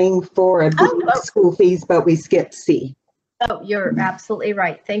hearing for the school fees, but we skipped C. Oh, you're absolutely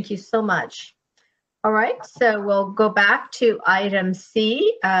right. Thank you so much. All right, so we'll go back to item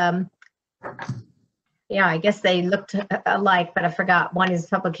C. Yeah, I guess they looked alike, but I forgot. One is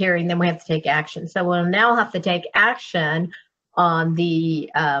public hearing, then we have to take action. So we'll now have to take action on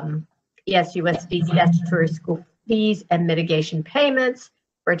the ESUSD statutory school fees and mitigation payments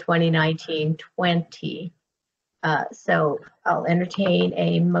for 2019-20. So I'll entertain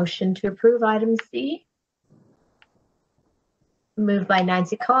a motion to approve item C. Moved by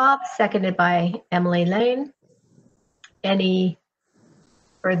Nancy Cobb, seconded by Emily Lane. Any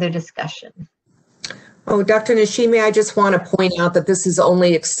further discussion? Oh, Dr. Nishimi, I just want to point out that this is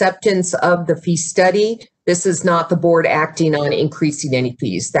only acceptance of the fee study. This is not the board acting on increasing any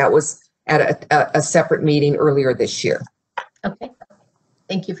fees. That was at a separate meeting earlier this year. Okay,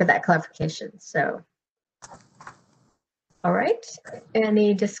 thank you for that clarification. So, all right,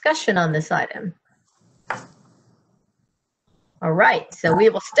 any discussion on this item? All right, so we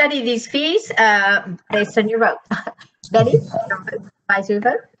will study these fees based on your vote. Betty, advisory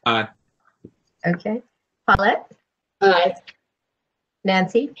vote? Aye. Okay. Paulette? Aye.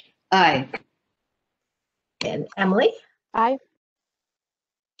 Nancy? Aye. And Emily? Aye.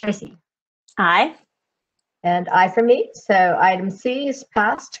 Tracy? Aye. And I for me. So item C is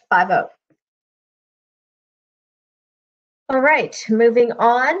passed 5-0. All right, moving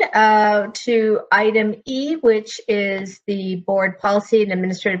on to item E, which is the board policy and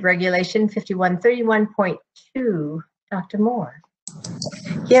administrative regulation 5131.2. Dr. Moore.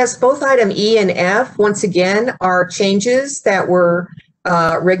 Yes, both item E and F, once again, are changes that were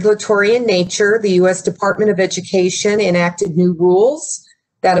regulatory in nature. The U.S. Department of Education enacted new rules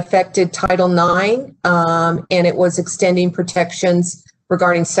that affected Title IX, and it was extending protections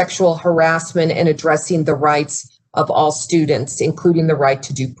regarding sexual harassment and addressing the rights of all students, including the right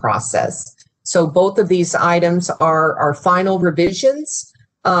to due process. So both of these items are final revisions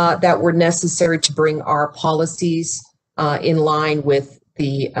that were necessary to bring our policies in line with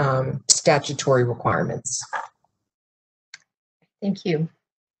the statutory requirements. Thank you.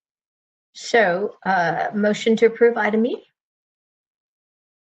 So motion to approve item E.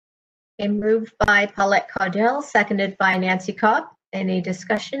 Okay, moved by Paulette Caudell, seconded by Nancy Cobb. Any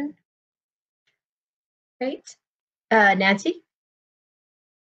discussion? Great. Nancy?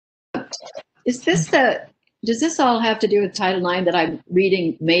 Does this all have to do with Title IX that I'm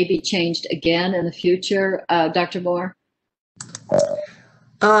reading may be changed again in the future, Dr. Moore?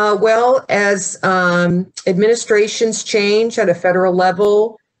 Well, as administrations change at a federal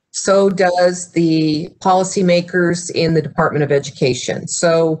level, so does the policymakers in the Department of Education.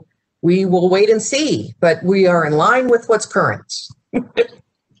 So we will wait and see, but we are in line with what's current.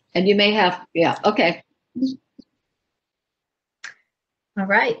 And you may have, yeah, okay. All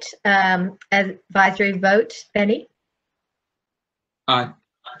right. Advisory vote, Benny? Aye.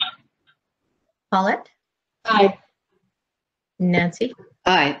 Paulette? Aye. Nancy?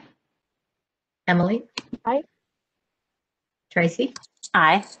 Aye. Emily? Aye. Tracy?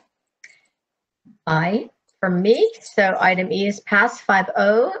 Aye. Aye for me. So item E is passed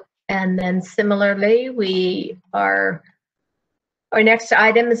 5-0. And then similarly, our next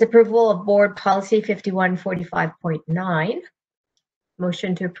item is approval of board policy 5145.9.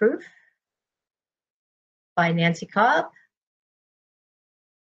 Motion to approve by Nancy Cobb,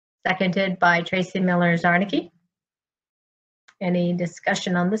 seconded by Tracy Miller-Zarnicki. Any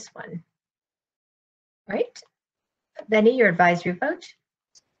discussion on this one? All right. Benny, your advisory vote.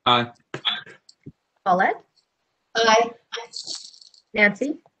 Aye. Paulette? Aye.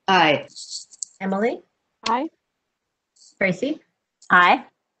 Nancy? Aye. Emily? Aye. Tracy? Aye.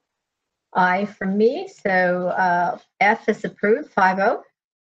 Aye for me. So F is approved, 5-0.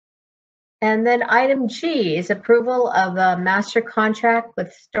 And then item G is approval of a master contract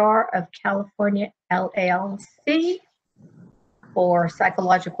with Star of California LLC for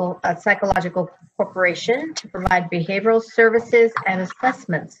psychological corporation to provide behavioral services and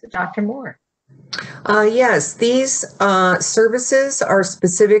assessments. Dr. Moore. Yes, these services are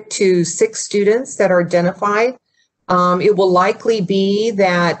specific to 6 students that are identified. It will likely be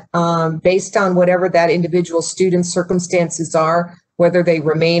that based on whatever that individual student's circumstances are, whether they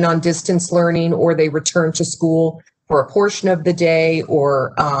remain on distance learning or they return to school for a portion of the day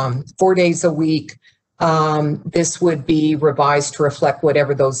or 4 days a week, this would be revised to reflect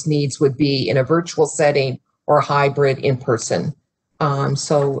whatever those needs would be in a virtual setting or hybrid in person.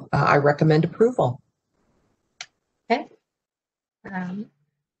 So I recommend approval. Okay.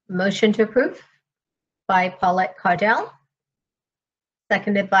 Motion to approve by Paulette Caudell,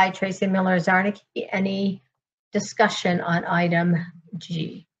 seconded by Tracy Miller-Zarnicki. Any discussion on item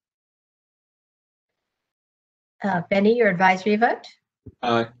G? Benny, your advisory vote.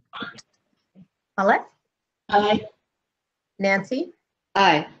 Aye. Paulette? Aye. Nancy?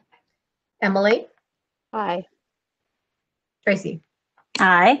 Aye. Emily? Aye. Tracy?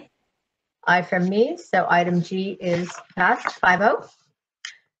 Aye. Aye from me. So item G is passed 5-0.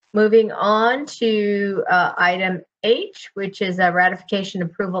 Moving on to item H, which is a ratification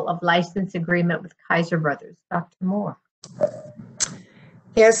approval of license agreement with Kaiser Brothers. Dr. Moore.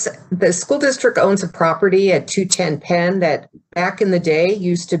 Yes, the school district owns a property at 210 Penn that back in the day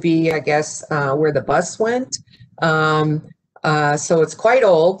used to be, I guess, where the bus went. So it's quite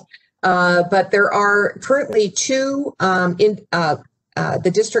old, but there are currently 2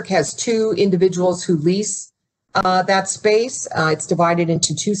 the district has 2 individuals who lease that space. It's divided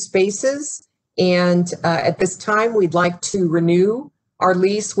into 2 spaces. And at this time, we'd like to renew our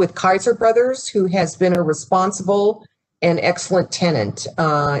lease with Kaiser Brothers, who has been a responsible and excellent tenant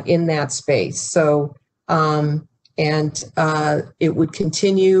in that space. So, it would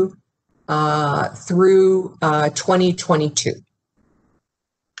continue through 2022.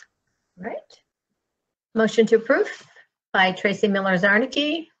 Right. Motion to approve by Tracy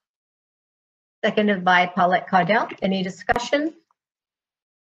Miller-Zarnicki, seconded by Paulette Caudell. Any discussion?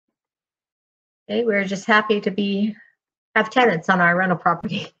 Okay, we're just happy to have tenants on our rental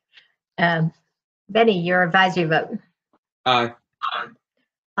property. Benny, your advisory vote. Aye.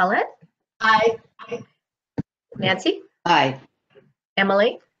 Paulette? Aye. Nancy? Aye.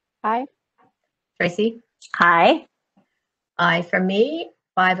 Emily? Aye. Tracy? Aye. Aye for me,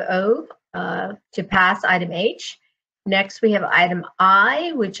 5-0 to pass item H. Next, we have item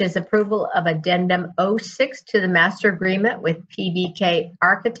I, which is approval of addendum 06 to the master agreement with PBK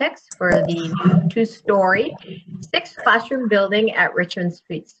Architects for the new 2-story 6-classroom building at Richmond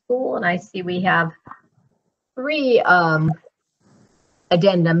Street School. And I see we have 3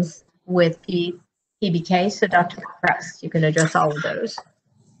 addendums with PBK. So Dr. Press, you can address all of those.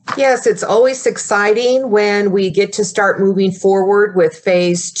 Yes, it's always exciting when we get to start moving forward with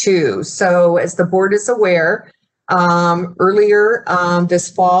phase 2. So as the board is aware, earlier this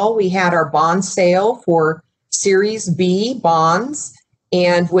fall, we had our bond sale for Series B bonds.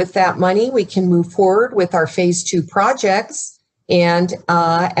 And with that money, we can move forward with our phase 2 projects and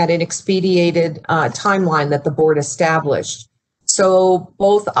at an expedited timeline that the board established. So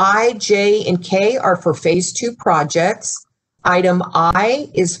both I, J, and K are for phase 2 projects. Item I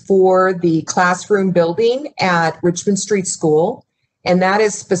is for the classroom building at Richmond Street School, and that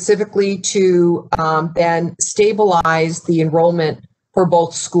is specifically to then stabilize the enrollment for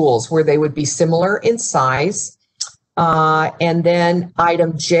both schools where they would be similar in size. And then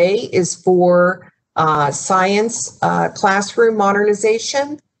item J is for science classroom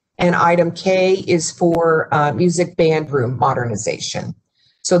modernization, and item K is for music band room modernization.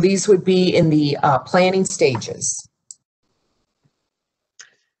 So these would be in the planning stages.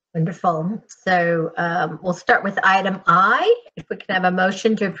 Wonderful. So we'll start with item I. If we can have a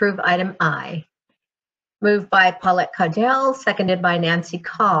motion to approve item I. Moved by Paulette Caudell, seconded by Nancy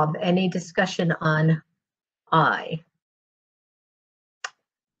Cobb. Any discussion on I?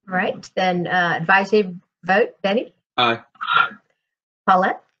 All right, then advisory vote. Benny? Aye.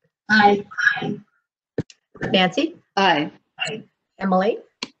 Paulette? Aye. Nancy? Aye. Emily?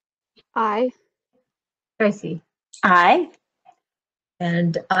 Aye. Tracy? Aye.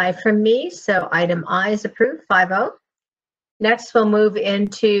 And I from me, so item I is approved, 5-0. Next, we'll move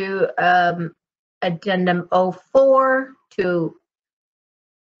into addendum 04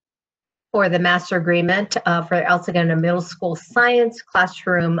 for the master agreement for El Segundo Middle School Science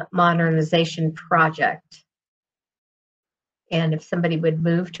Classroom Modernization Project. And if somebody would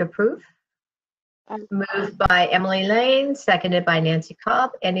move to approve. Moved by Emily Lane, seconded by Nancy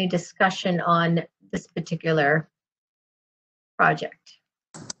Cobb. Any discussion on this particular project?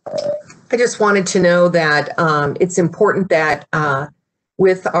 I just wanted to know that it's important that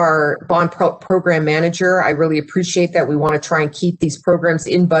with our bond program manager, I really appreciate that we want to try and keep these programs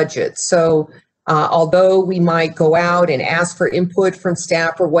in budget. So although we might go out and ask for input from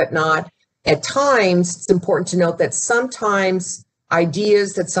staff or whatnot, at times it's important to note that sometimes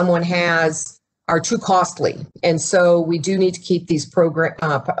ideas that someone has are too costly. And so we do need to keep these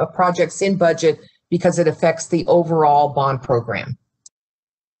projects in budget because it affects the overall bond program.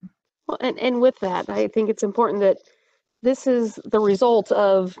 Well, and with that, I think it's important that this is the result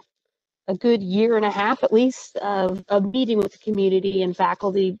of a good year and a half, at least, of meeting with the community and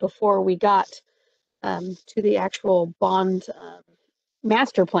faculty before we got to the actual bond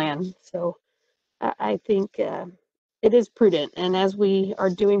master plan. So I think it is prudent. And as we are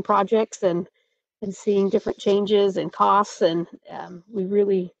doing projects and seeing different changes and costs, and we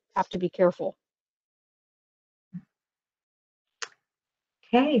really have to be careful.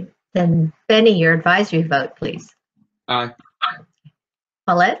 Okay, then Benny, your advisory vote, please. Aye.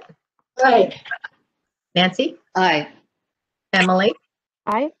 Paulette? Aye. Nancy? Aye. Emily?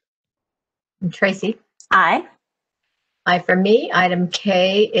 Aye. And Tracy? Aye. Aye for me. Item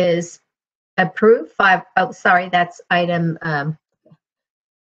K is approved. Sorry, that's item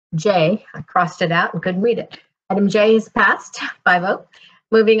J. I crossed it out and couldn't read it. Item J is passed, 5-0.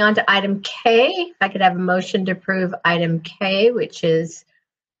 Moving on to item K, if I could have a motion to approve item K, which is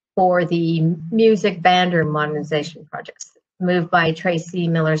for the music band room modernization projects. Moved by Tracy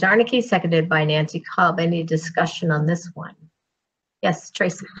Miller-Zarnicki, seconded by Nancy Cobb. Any discussion on this one? Yes,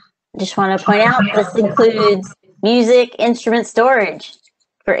 Tracy. Just want to point out this includes music instrument storage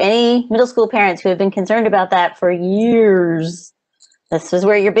for any middle school parents who have been concerned about that for years. This is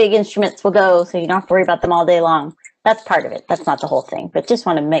where your big instruments will go, so you don't have to worry about them all day long. That's part of it. That's not the whole thing, but just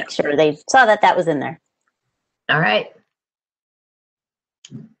want to make sure they saw that that was in there. All right.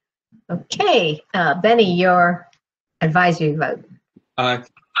 Okay, Benny, your advisory vote. Aye.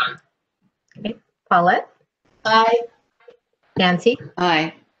 Okay. Paulette? Aye. Nancy?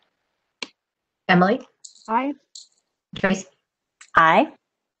 Aye. Emily? Aye. Tracy? Aye.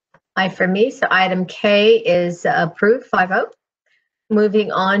 Aye for me. So item K is approved, 5-0.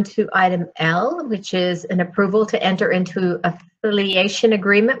 Moving on to item L, which is an approval to enter into affiliation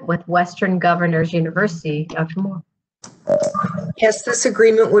agreement with Western Governors University. Dr. Moore. Yes, this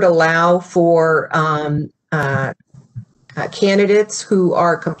agreement would allow for candidates who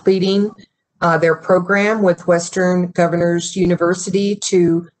are completing their program with Western Governors University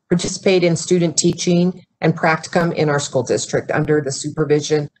to participate in student teaching and practicum in our school district under the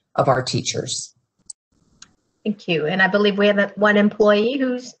supervision of our teachers. Thank you. And I believe we have one employee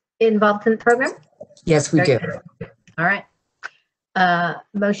who's involved in the program. Yes, we do. All right.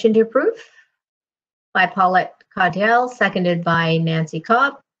 Motion to approve by Paulette Caudill, seconded by Nancy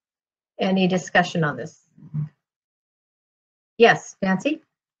Cobb. Any discussion on this? Yes, Nancy?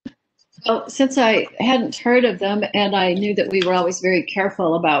 Well, since I hadn't heard of them and I knew that we were always very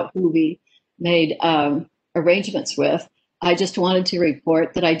careful about who we made arrangements with, I just wanted to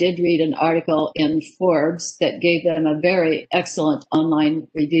report that I did read an article in Forbes that gave them a very excellent online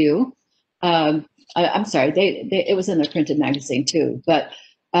review. I'm sorry, it was in the printed magazine too, but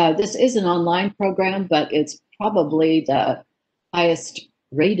this is an online program, but it's probably the highest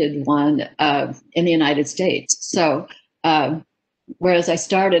rated one in the United States. So whereas I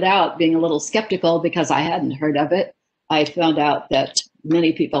started out being a little skeptical because I hadn't heard of it, I found out that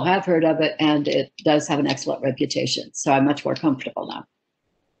many people have heard of it and it does have an excellent reputation. So I'm much more comfortable now.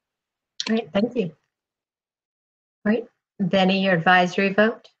 All right, thank you. All right, Benny, your advisory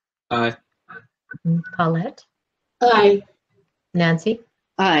vote? Aye. Paulette? Aye. Nancy?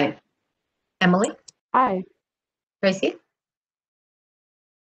 Aye. Emily? Aye. Tracy?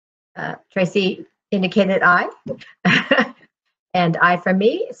 Tracy indicated aye. And aye from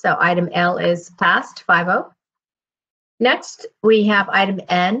me. So item L is passed, 5-0. Next, we have item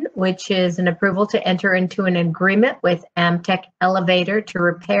N, which is an approval to enter into an agreement with Amtech Elevator to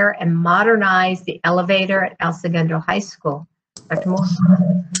repair and modernize the elevator at El Segundo High School. Dr. Moore?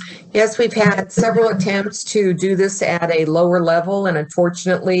 Yes, we've had several attempts to do this at a lower level, and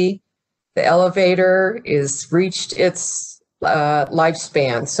unfortunately, the elevator is reached its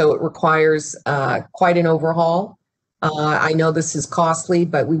lifespan, so it requires quite an overhaul. I know this is costly,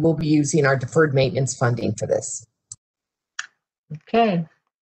 but we will be using our deferred maintenance funding for this. Okay.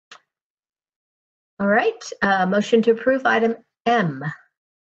 All right, motion to approve item M.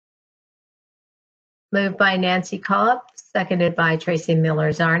 Moved by Nancy Cobb, seconded by Tracy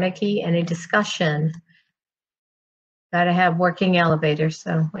Miller-Zarnicki. Any discussion? Got to have working elevators,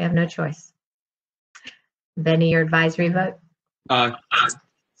 so we have no choice. Benny, your advisory vote? Aye.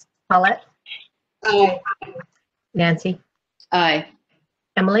 Paulette? Aye. Nancy? Aye.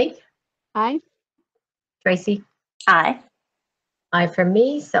 Emily? Aye. Tracy? Aye. Aye for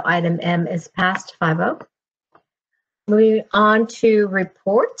me, so item M is passed, 5-0. Moving on to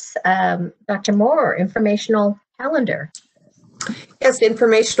reports. Dr. Moore, informational calendar. Yes,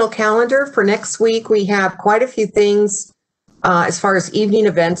 informational calendar for next week. We have quite a few things as far as evening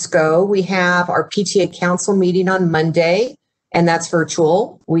events go. We have our PTA council meeting on Monday, and that's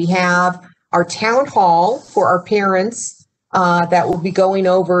virtual. We have our town hall for our parents that will be going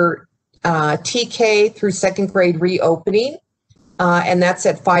over TK through second grade reopening, and that's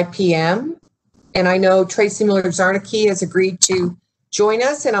at 5 p.m. And I know Tracy Miller-Zarnicki has agreed to join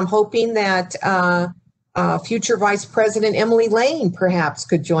us, and I'm hoping that future Vice President Emily Lane perhaps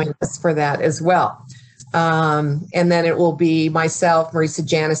could join us for that as well. And then it will be myself, Marisa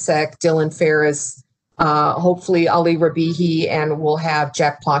Janicek, Dylan Ferris, hopefully Ali Rabihi, and we'll have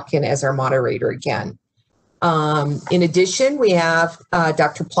Jack Plotkin as our moderator again. In addition, we have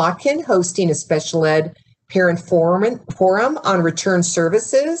Dr. Plotkin hosting a special ed parent forum on return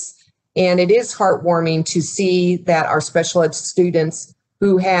services. And it is heartwarming to see that our special ed students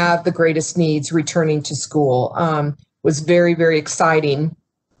who have the greatest needs returning to school. Was very, very exciting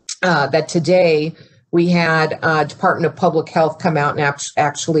that today we had Department of Public Health come out and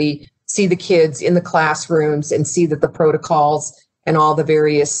actually see the kids in the classrooms and see that the protocols and all the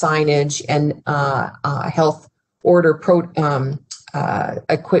various signage and health order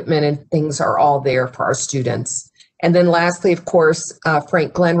equipment and things are all there for our students. And then lastly, of course,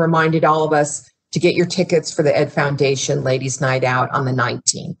 Frank Glenn reminded all of us to get your tickets for the Ed Foundation Ladies Night Out on the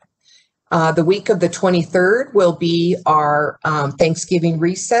 19th. The week of the 23rd will be our Thanksgiving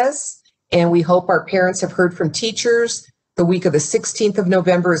recess, and we hope our parents have heard from teachers. The week of the 16th of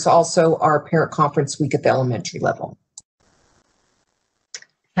November is also our parent conference week at the elementary level.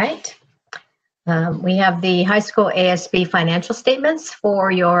 Right. We have the high school ASB financial statements for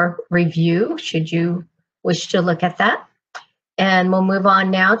your review, should you wish to look at that. And we'll move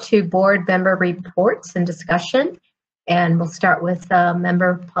on now to board member reports and discussion. And we'll start with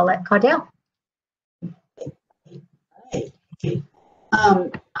member Paulette Caudell.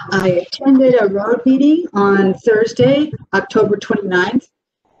 I attended a road meeting on Thursday, October 29th,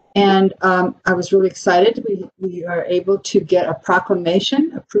 and I was really excited. We are able to get a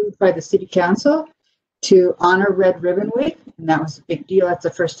proclamation approved by the City Council to honor Red Ribbon Week, and that was a big deal. That's the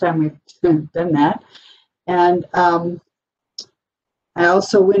first time we've done that. And I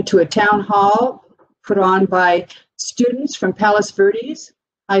also went to a town hall put on by students from Palos Verdes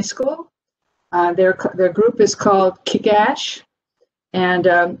High School. Their group is called Kick-Ash, and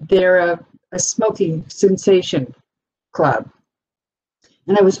they're a smoking cessation club.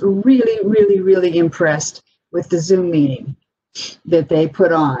 And I was really, really, really impressed with the Zoom meeting that they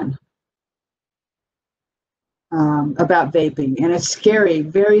put on about vaping. And it's scary,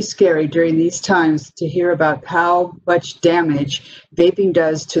 very scary during these times to hear about how much damage vaping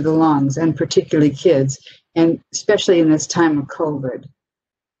does to the lungs, and particularly kids, and especially in this time of COVID.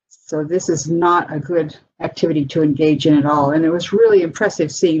 So this is not a good activity to engage in at all. And it was really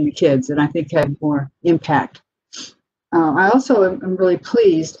impressive seeing the kids, and I think had more impact. I also am really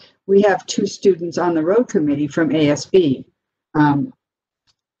pleased. We have 2 students on the road committee from ASB.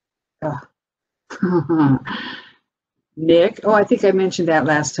 Nick, I think I mentioned that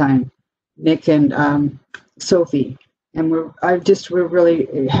last time. Nick and Sophie, and we're really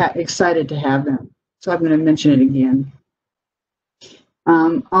excited to have them. So I'm going to mention it again.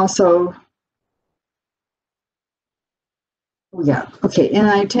 And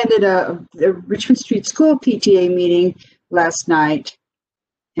I attended a Richmond Street School PTA meeting last night,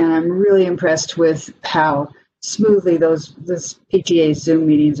 and I'm really impressed with how smoothly those PTA Zoom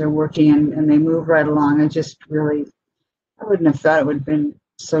meetings are working, and they move right along. I wouldn't have thought it would have been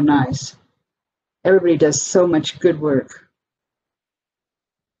so nice. Everybody does so much good work,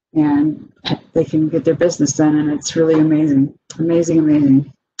 and they can get their business done, and it's really amazing. Amazing,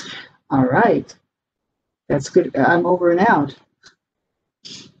 amazing. All right. That's good. I'm over and out.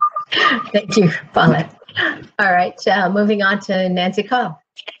 Thank you, Paulette. All right, moving on to Nancy Cobb.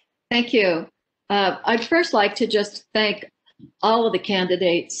 Thank you. I'd first like to just thank all of the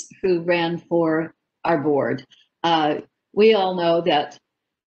candidates who ran for our board. We all know that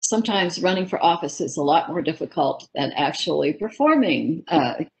sometimes running for office is a lot more difficult than actually performing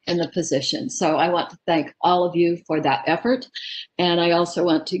in the position. So I want to thank all of you for that effort. And I also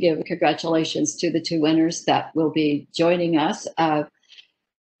want to give congratulations to the 2 winners that will be joining us.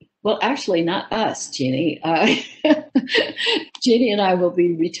 Well, actually, not us, Jeannie. Jeannie and I will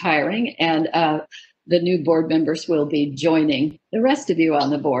be retiring, and the new board members will be joining the rest of you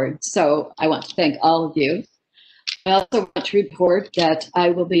on the board. So I want to thank all of you. I also want to report that I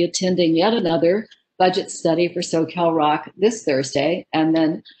will be attending yet another budget study for SoCal Rock this Thursday, and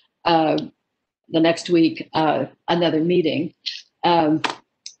then the next week, another meeting.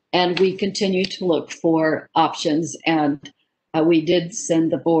 And we continue to look for options, and we did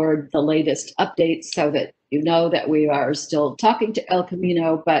send the board the latest updates so that you know that we are still talking to El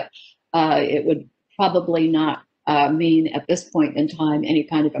Camino, but it would probably not mean at this point in time any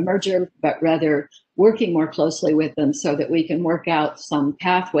kind of a merger, but rather working more closely with them so that we can work out some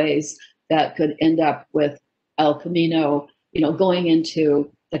pathways that could end up with El Camino, going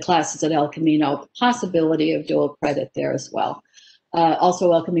into the classes at El Camino, possibility of dual credit there as well.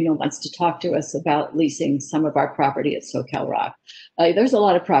 Also, El Camino wants to talk to us about leasing some of our property at SoCal Rock. There's a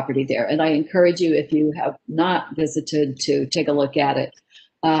lot of property there, and I encourage you, if you have not visited, to take a look at it.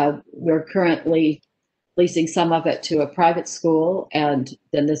 We're currently leasing some of it to a private school, and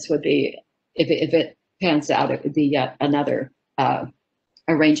then this would be, if it pans out, it would be yet another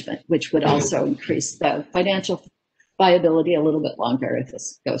arrangement, which would also increase the financial viability a little bit longer if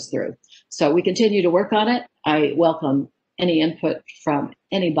this goes through. So we continue to work on it. I welcome any input from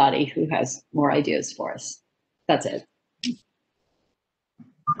anybody who has more ideas for us. That's it.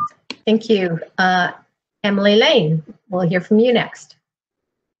 Thank you. Emily Lane, we'll hear from you next.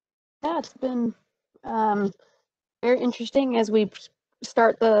 Yeah, it's been very interesting as we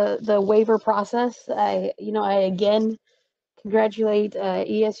start the waiver process. I again congratulate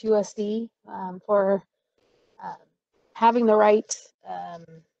Esusd for having the right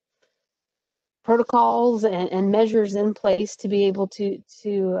protocols and measures in place to be able to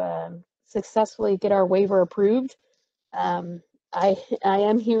successfully get our waiver approved. I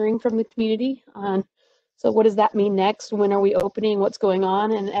am hearing from the community on, so what does that mean next? When are we opening? What's going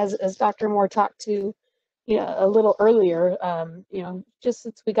on? And as Dr. Moore talked to, a little earlier, just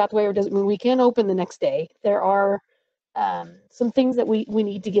since we got the waiver doesn't mean we can open the next day. There are some things that we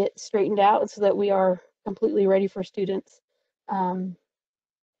need to get straightened out so that we are completely ready for students.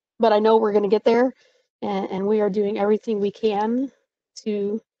 But I know we're going to get there, and we are doing everything we can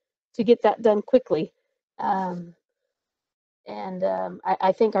to get that done quickly. I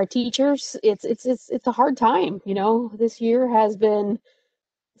think our teachers, it's a hard time. This year has been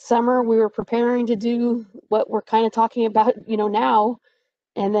summer. We were preparing to do what we're kind of talking about, now,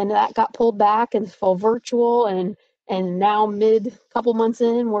 and then that got pulled back and full virtual, and now couple months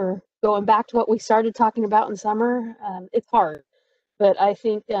in, we're going back to what we started talking about in summer. It's hard, but I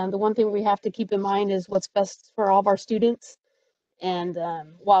think the one thing we have to keep in mind is what's best for all of our students. And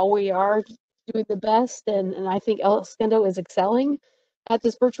while we are doing the best, and I think El Segundo is excelling at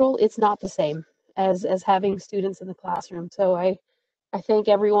this virtual, it's not the same as having students in the classroom. So I thank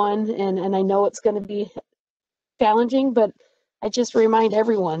everyone, and I know it's going to be challenging, but I just remind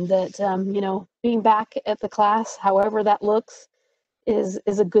everyone that being back at the class, however that looks,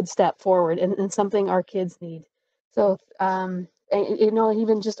 is a good step forward and something our kids need. So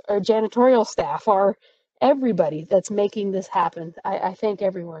even just our janitorial staff, or everybody that's making this happen, I thank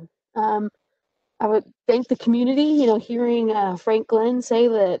everyone. I would thank the community. Hearing Frank Glenn say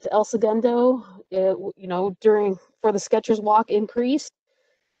that El Segundo, for the Skechers Walk increased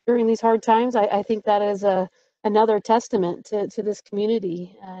during these hard times, I think that is another testament to this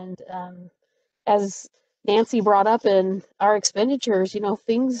community. And as Nancy brought up in our expenditures,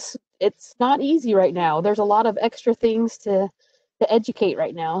 it's not easy right now. There's a lot of extra things to educate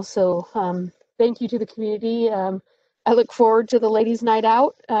right now. So thank you to the community. I look forward to the ladies' night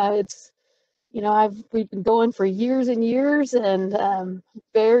out. We've been going for years and years, and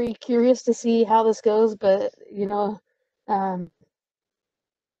very curious to see how this goes. But I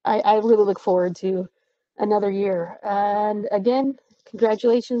really look forward to another year. And again,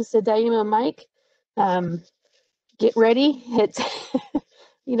 congratulations to Diana and Mike. Get ready. It's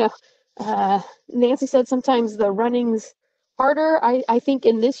Nancy said sometimes the running's harder. I think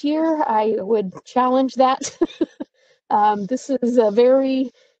in this year I would challenge that. This is a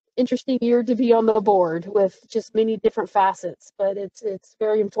very interesting year to be on the board with just many different facets, but it's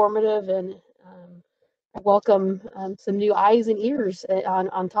very informative, and I welcome some new eyes and ears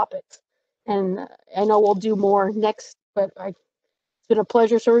on topics. And I know we'll do more next, but it's been a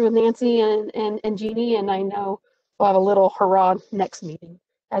pleasure serving with Nancy and Jeannie, and I know we'll have a little hurrah next meeting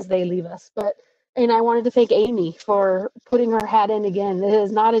as they leave us. And I wanted to thank Amy for putting her hat in again. It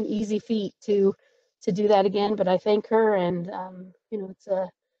is not an easy feat to do that again, but I thank her, and it's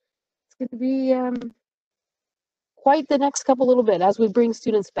going to be quite the next couple little bit as we bring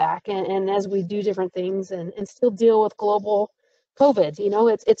students back, and as we do different things and still deal with global COVID.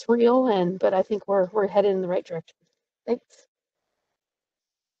 It's real, but I think we're headed in the right direction. Thanks.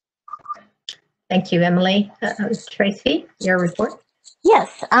 Thank you, Emily. Tracy, your report.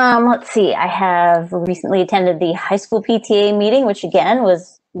 Yes, let's see. I have recently attended the high school PTA meeting, which again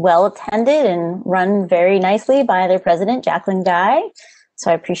was well attended and run very nicely by their president, Jacqueline Guy.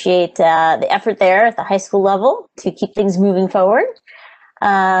 So I appreciate the effort there at the high school level to keep things moving forward.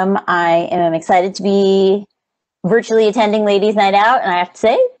 I am excited to be virtually attending Ladies Night Out, and I have to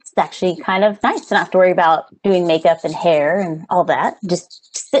say, it's actually kind of nice to not have to worry about doing makeup and hair and all that.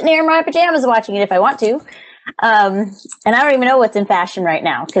 Just sitting there in my pajamas watching it if I want to. And I don't even know what's in fashion right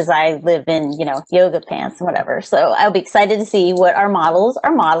now because I live in, yoga pants and whatever. So I'll be excited to see what our models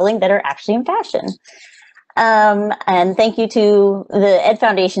are modeling that are actually in fashion. And thank you to the Ed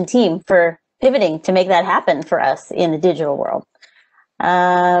Foundation team for pivoting to make that happen for us in the digital world.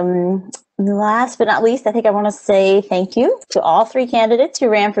 Last but not least, I think I want to say thank you to all three candidates who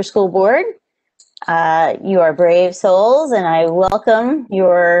ran for school board. You are brave souls, and I welcome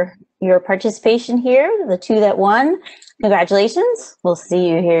your participation here. The two that won, congratulations. We'll see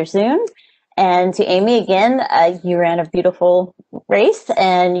you here soon. And to Amy, again, you ran a beautiful race,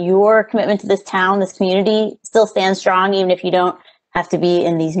 and your commitment to this town, this community, still stands strong, even if you don't have to be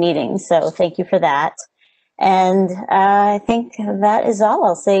in these meetings. So thank you for that. And I think that is all.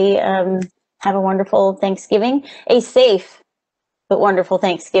 I'll say have a wonderful Thanksgiving, a safe but wonderful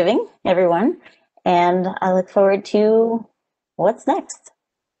Thanksgiving, everyone. And I look forward to what's next.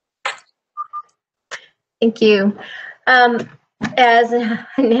 Thank you. As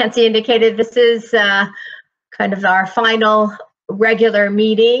Nancy indicated, this is kind of our final regular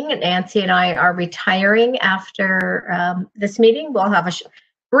meeting. Nancy and I are retiring after this meeting. We'll have a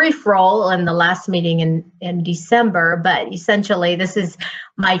brief role in the last meeting in December, but essentially this is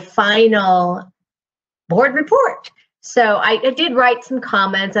my final board report. So I did write some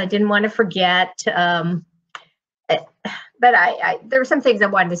comments. I didn't want to forget, but there were some things I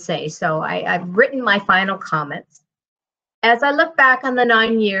wanted to say. So I've written my final comments. As I look back on the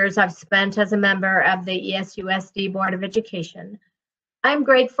 9 years I've spent as a member of the Esusd Board of Education, I'm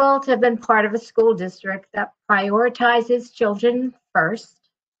grateful to have been part of a school district that prioritizes children first,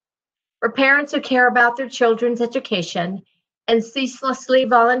 for parents who care about their children's education and ceaselessly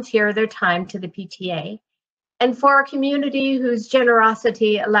volunteer their time to the PTA, and for a community whose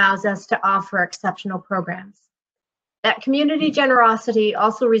generosity allows us to offer exceptional programs. That community generosity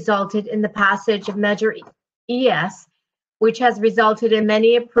also resulted in the passage of Measure ES, which has resulted in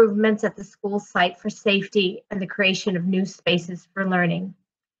many improvements at the school site for safety and the creation of new spaces for learning.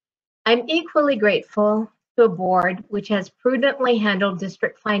 I'm equally grateful to a board which has prudently handled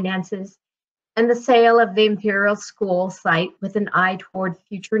district finances and the sale of the Imperial School site with an eye toward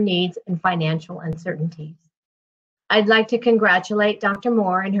future needs and financial uncertainties. I'd like to congratulate Dr.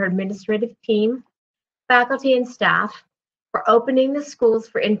 Moore and her administrative team, faculty, and staff for opening the schools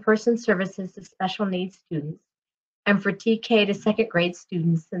for in-person services to special needs students and for TK to second grade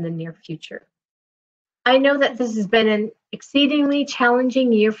students in the near future. I know that this has been an exceedingly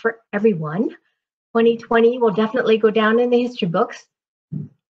challenging year for everyone. 2020 will definitely go down in the history books.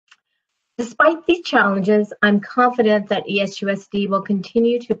 Despite these challenges, I'm confident that ESUSD will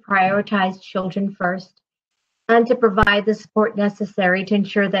continue to prioritize children first and to provide the support necessary to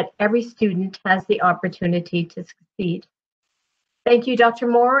ensure that every student has the opportunity to succeed. Thank you, Dr.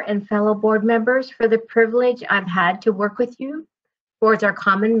 Moore and fellow board members, for the privilege I've had to work with you towards our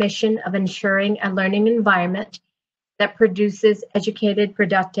common mission of ensuring a learning environment that produces educated,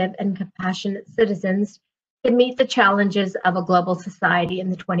 productive, and compassionate citizens to meet the challenges of a global society in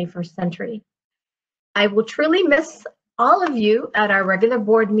the 21st century. I will truly miss all of you at our regular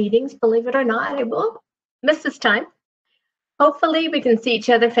board meetings. Believe it or not, I will miss this time. Hopefully we can see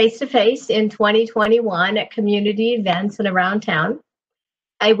each other face to face in 2021 at community events and around town.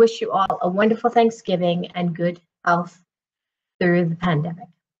 I wish you all a wonderful Thanksgiving and good health through the pandemic.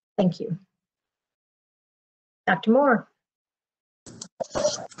 Thank you. Dr. Moore.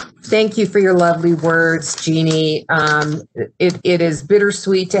 Thank you for your lovely words, Jeannie. It is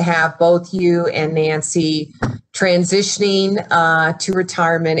bittersweet to have both you and Nancy transitioning to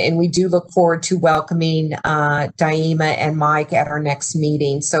retirement, and we do look forward to welcoming Daima and Mike at our next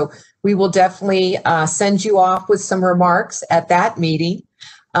meeting. So we will definitely send you off with some remarks at that meeting,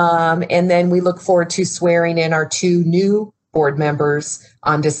 and then we look forward to swearing in our 2 new board members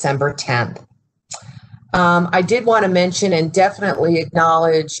on December 10th. I did want to mention and definitely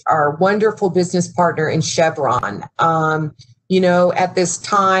acknowledge our wonderful business partner in Chevron. You know, at this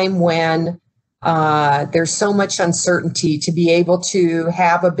time when there's so much uncertainty, to be able to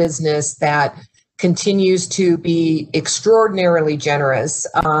have a business that continues to be extraordinarily generous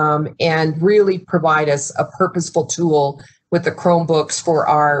and really provide us a purposeful tool with the Chromebooks for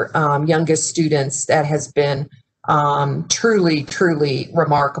our youngest students, that has been truly, truly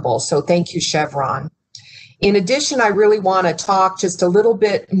remarkable. So thank you, Chevron. In addition, I really want to talk just a little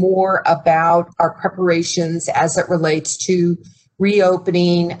bit more about our preparations as it relates to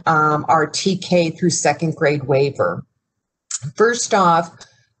reopening our TK through second grade waiver. First off,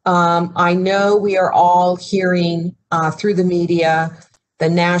 I know we are all hearing through the media the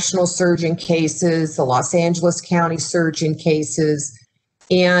national surge in cases, the Los Angeles County surge in cases,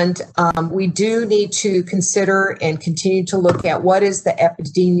 and we do need to consider and continue to look at what is the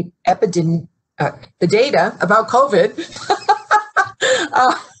the data about COVID.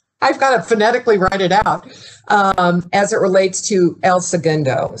 I've got to phonetically write it out as it relates to El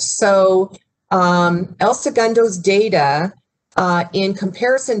Segundo. So El Segundo's data, in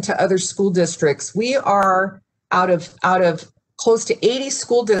comparison to other school districts, we are out of close to 80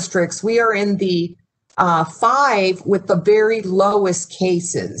 school districts, we are in the 5 with the very lowest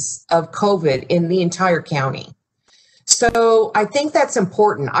cases of COVID in the entire county. So I think that's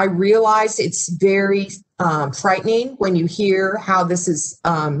important. I realize it's very frightening when you hear how this is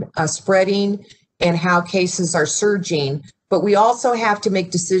spreading and how cases are surging, but we also have to make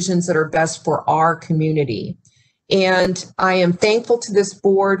decisions that are best for our community. And I am thankful to this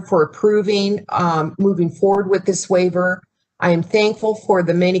board for approving moving forward with this waiver. I am thankful for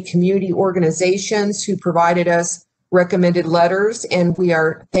the many community organizations who provided us recommended letters, and we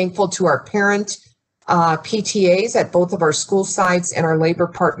are thankful to our parent PTAs at both of our school sites and our labor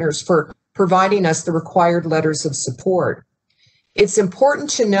partners for providing us the required letters of support. It's important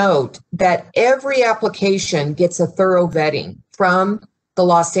to note that every application gets a thorough vetting from the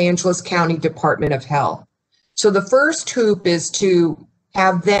Los Angeles County Department of Health. So the first hoop is to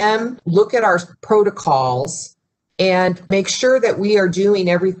have them look at our protocols and make sure that we are doing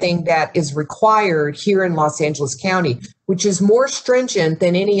everything that is required here in Los Angeles County, which is more stringent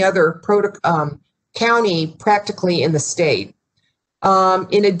than any other county practically in the state.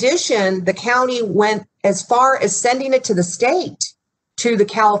 In addition, the county went as far as sending it to the state, to the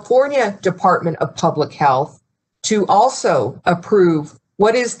California Department of Public Health, to also approve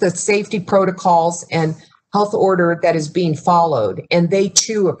what is the safety protocols and health order that is being followed. And they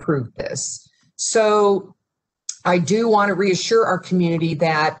too approved this. So I do want to reassure our community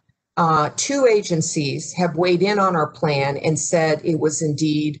that 2 agencies have weighed in on our plan and said it was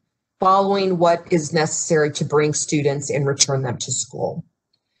indeed following what is necessary to bring students and return them to school.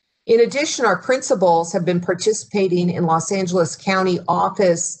 In addition, our principals have been participating in Los Angeles County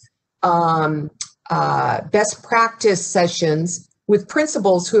Office best practice sessions with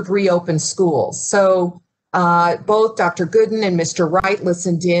principals who have reopened schools. So both Dr. Gooden and Mr. Wright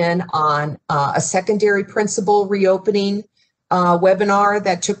listened in on a secondary principal reopening webinar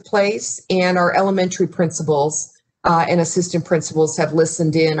that took place, and our elementary principals and assistant principals have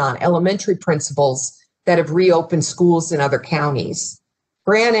listened in on elementary principals that have reopened schools in other counties.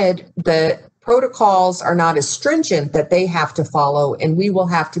 Granted, the protocols are not as stringent that they have to follow, and we will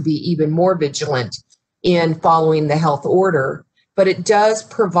have to be even more vigilant in following the health order, but it does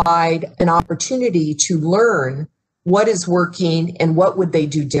provide an opportunity to learn what is working and what would they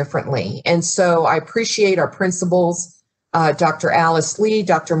do differently. And so I appreciate our principals, Dr. Alice Lee,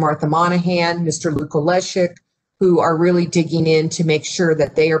 Dr. Martha Monahan, Mr. Luke Oleshik, who are really digging in to make sure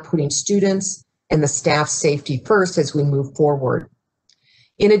that they are putting students and the staff's safety first as we move forward.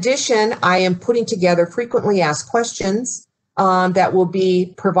 In addition, I am putting together frequently asked questions that will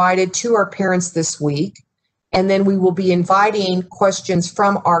be provided to our parents this week. And then we will be inviting questions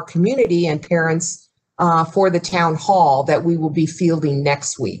from our community and parents for the town hall that we will be fielding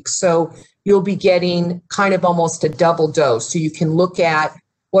next week. So you'll be getting kind of almost a double dose. So you can look at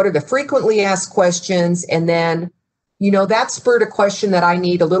what are the frequently asked questions, and then, you know, that spurred a question that I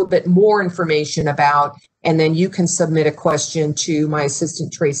need a little bit more information about, and then you can submit a question to my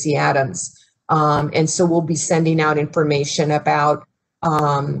assistant, Tracy Adams. And so we'll be sending out information about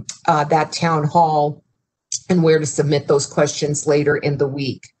that town hall and where to submit those questions later in the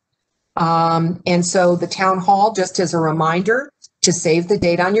week. And so the town hall, just as a reminder to save the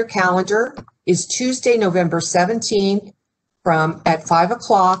date on your calendar, is Tuesday, November 17th at 5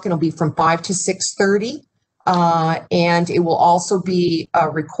 o'clock. It'll be from 5 to 6:30. And it will also be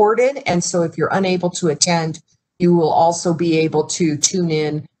recorded. And so if you're unable to attend, you will also be able to tune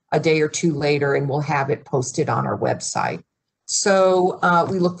in a day or two later, and we'll have it posted on our website. So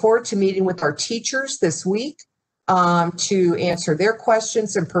we look forward to meeting with our teachers this week to answer their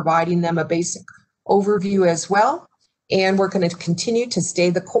questions and providing them a basic overview as well. And we're going to continue to stay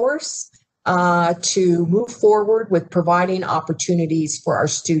the course to move forward with providing opportunities for our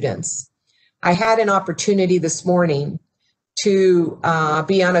students. I had an opportunity this morning to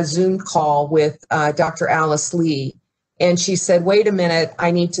be on a Zoom call with Dr. Alice Lee, and she said, wait a minute,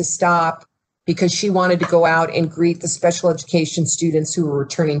 I need to stop, because she wanted to go out and greet the special education students who were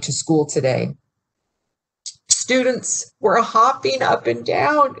returning to school today. Students were hopping up and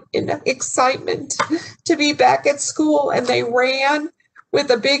down in excitement to be back at school, and they ran with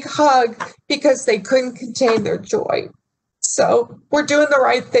a big hug because they couldn't contain their joy. So we're doing the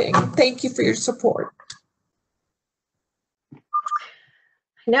right thing. Thank you for your support.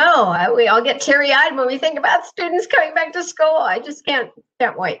 No, we all get teary-eyed when we think about students coming back to school. I just can't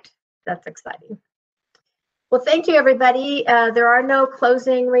wait. That's exciting. Well, thank you, everybody. There are no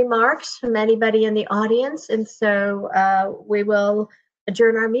closing remarks from anybody in the audience, and so we will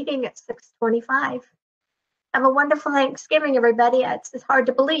adjourn our meeting at 6:25. Have a wonderful Thanksgiving, everybody. It's hard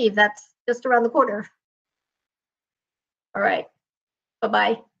to believe that's just around the corner. All right.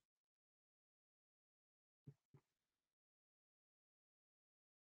 Bye-bye.